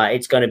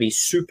 It's going to be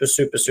super,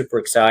 super, super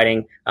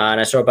exciting. And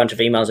I saw a bunch of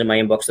emails in my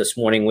inbox this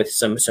morning with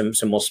some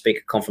more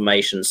speaker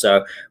confirmations.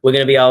 So we're going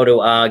to be able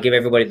to give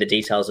everybody the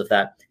details of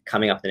that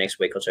coming up the next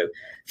week or two.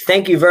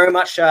 Thank you very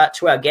much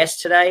to our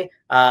guests today,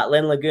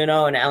 Len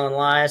Llaguno and Alan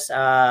Lias.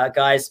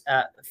 Guys,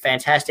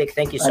 fantastic.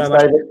 Thank you so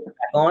much for being back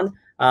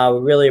on. We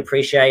really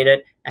appreciate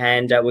it.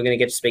 And we're going to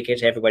get to speak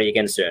to everybody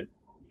again soon.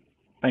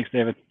 Thanks,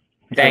 David.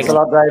 Thanks a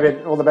lot,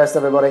 David. All the best,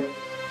 everybody.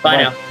 Bye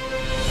now.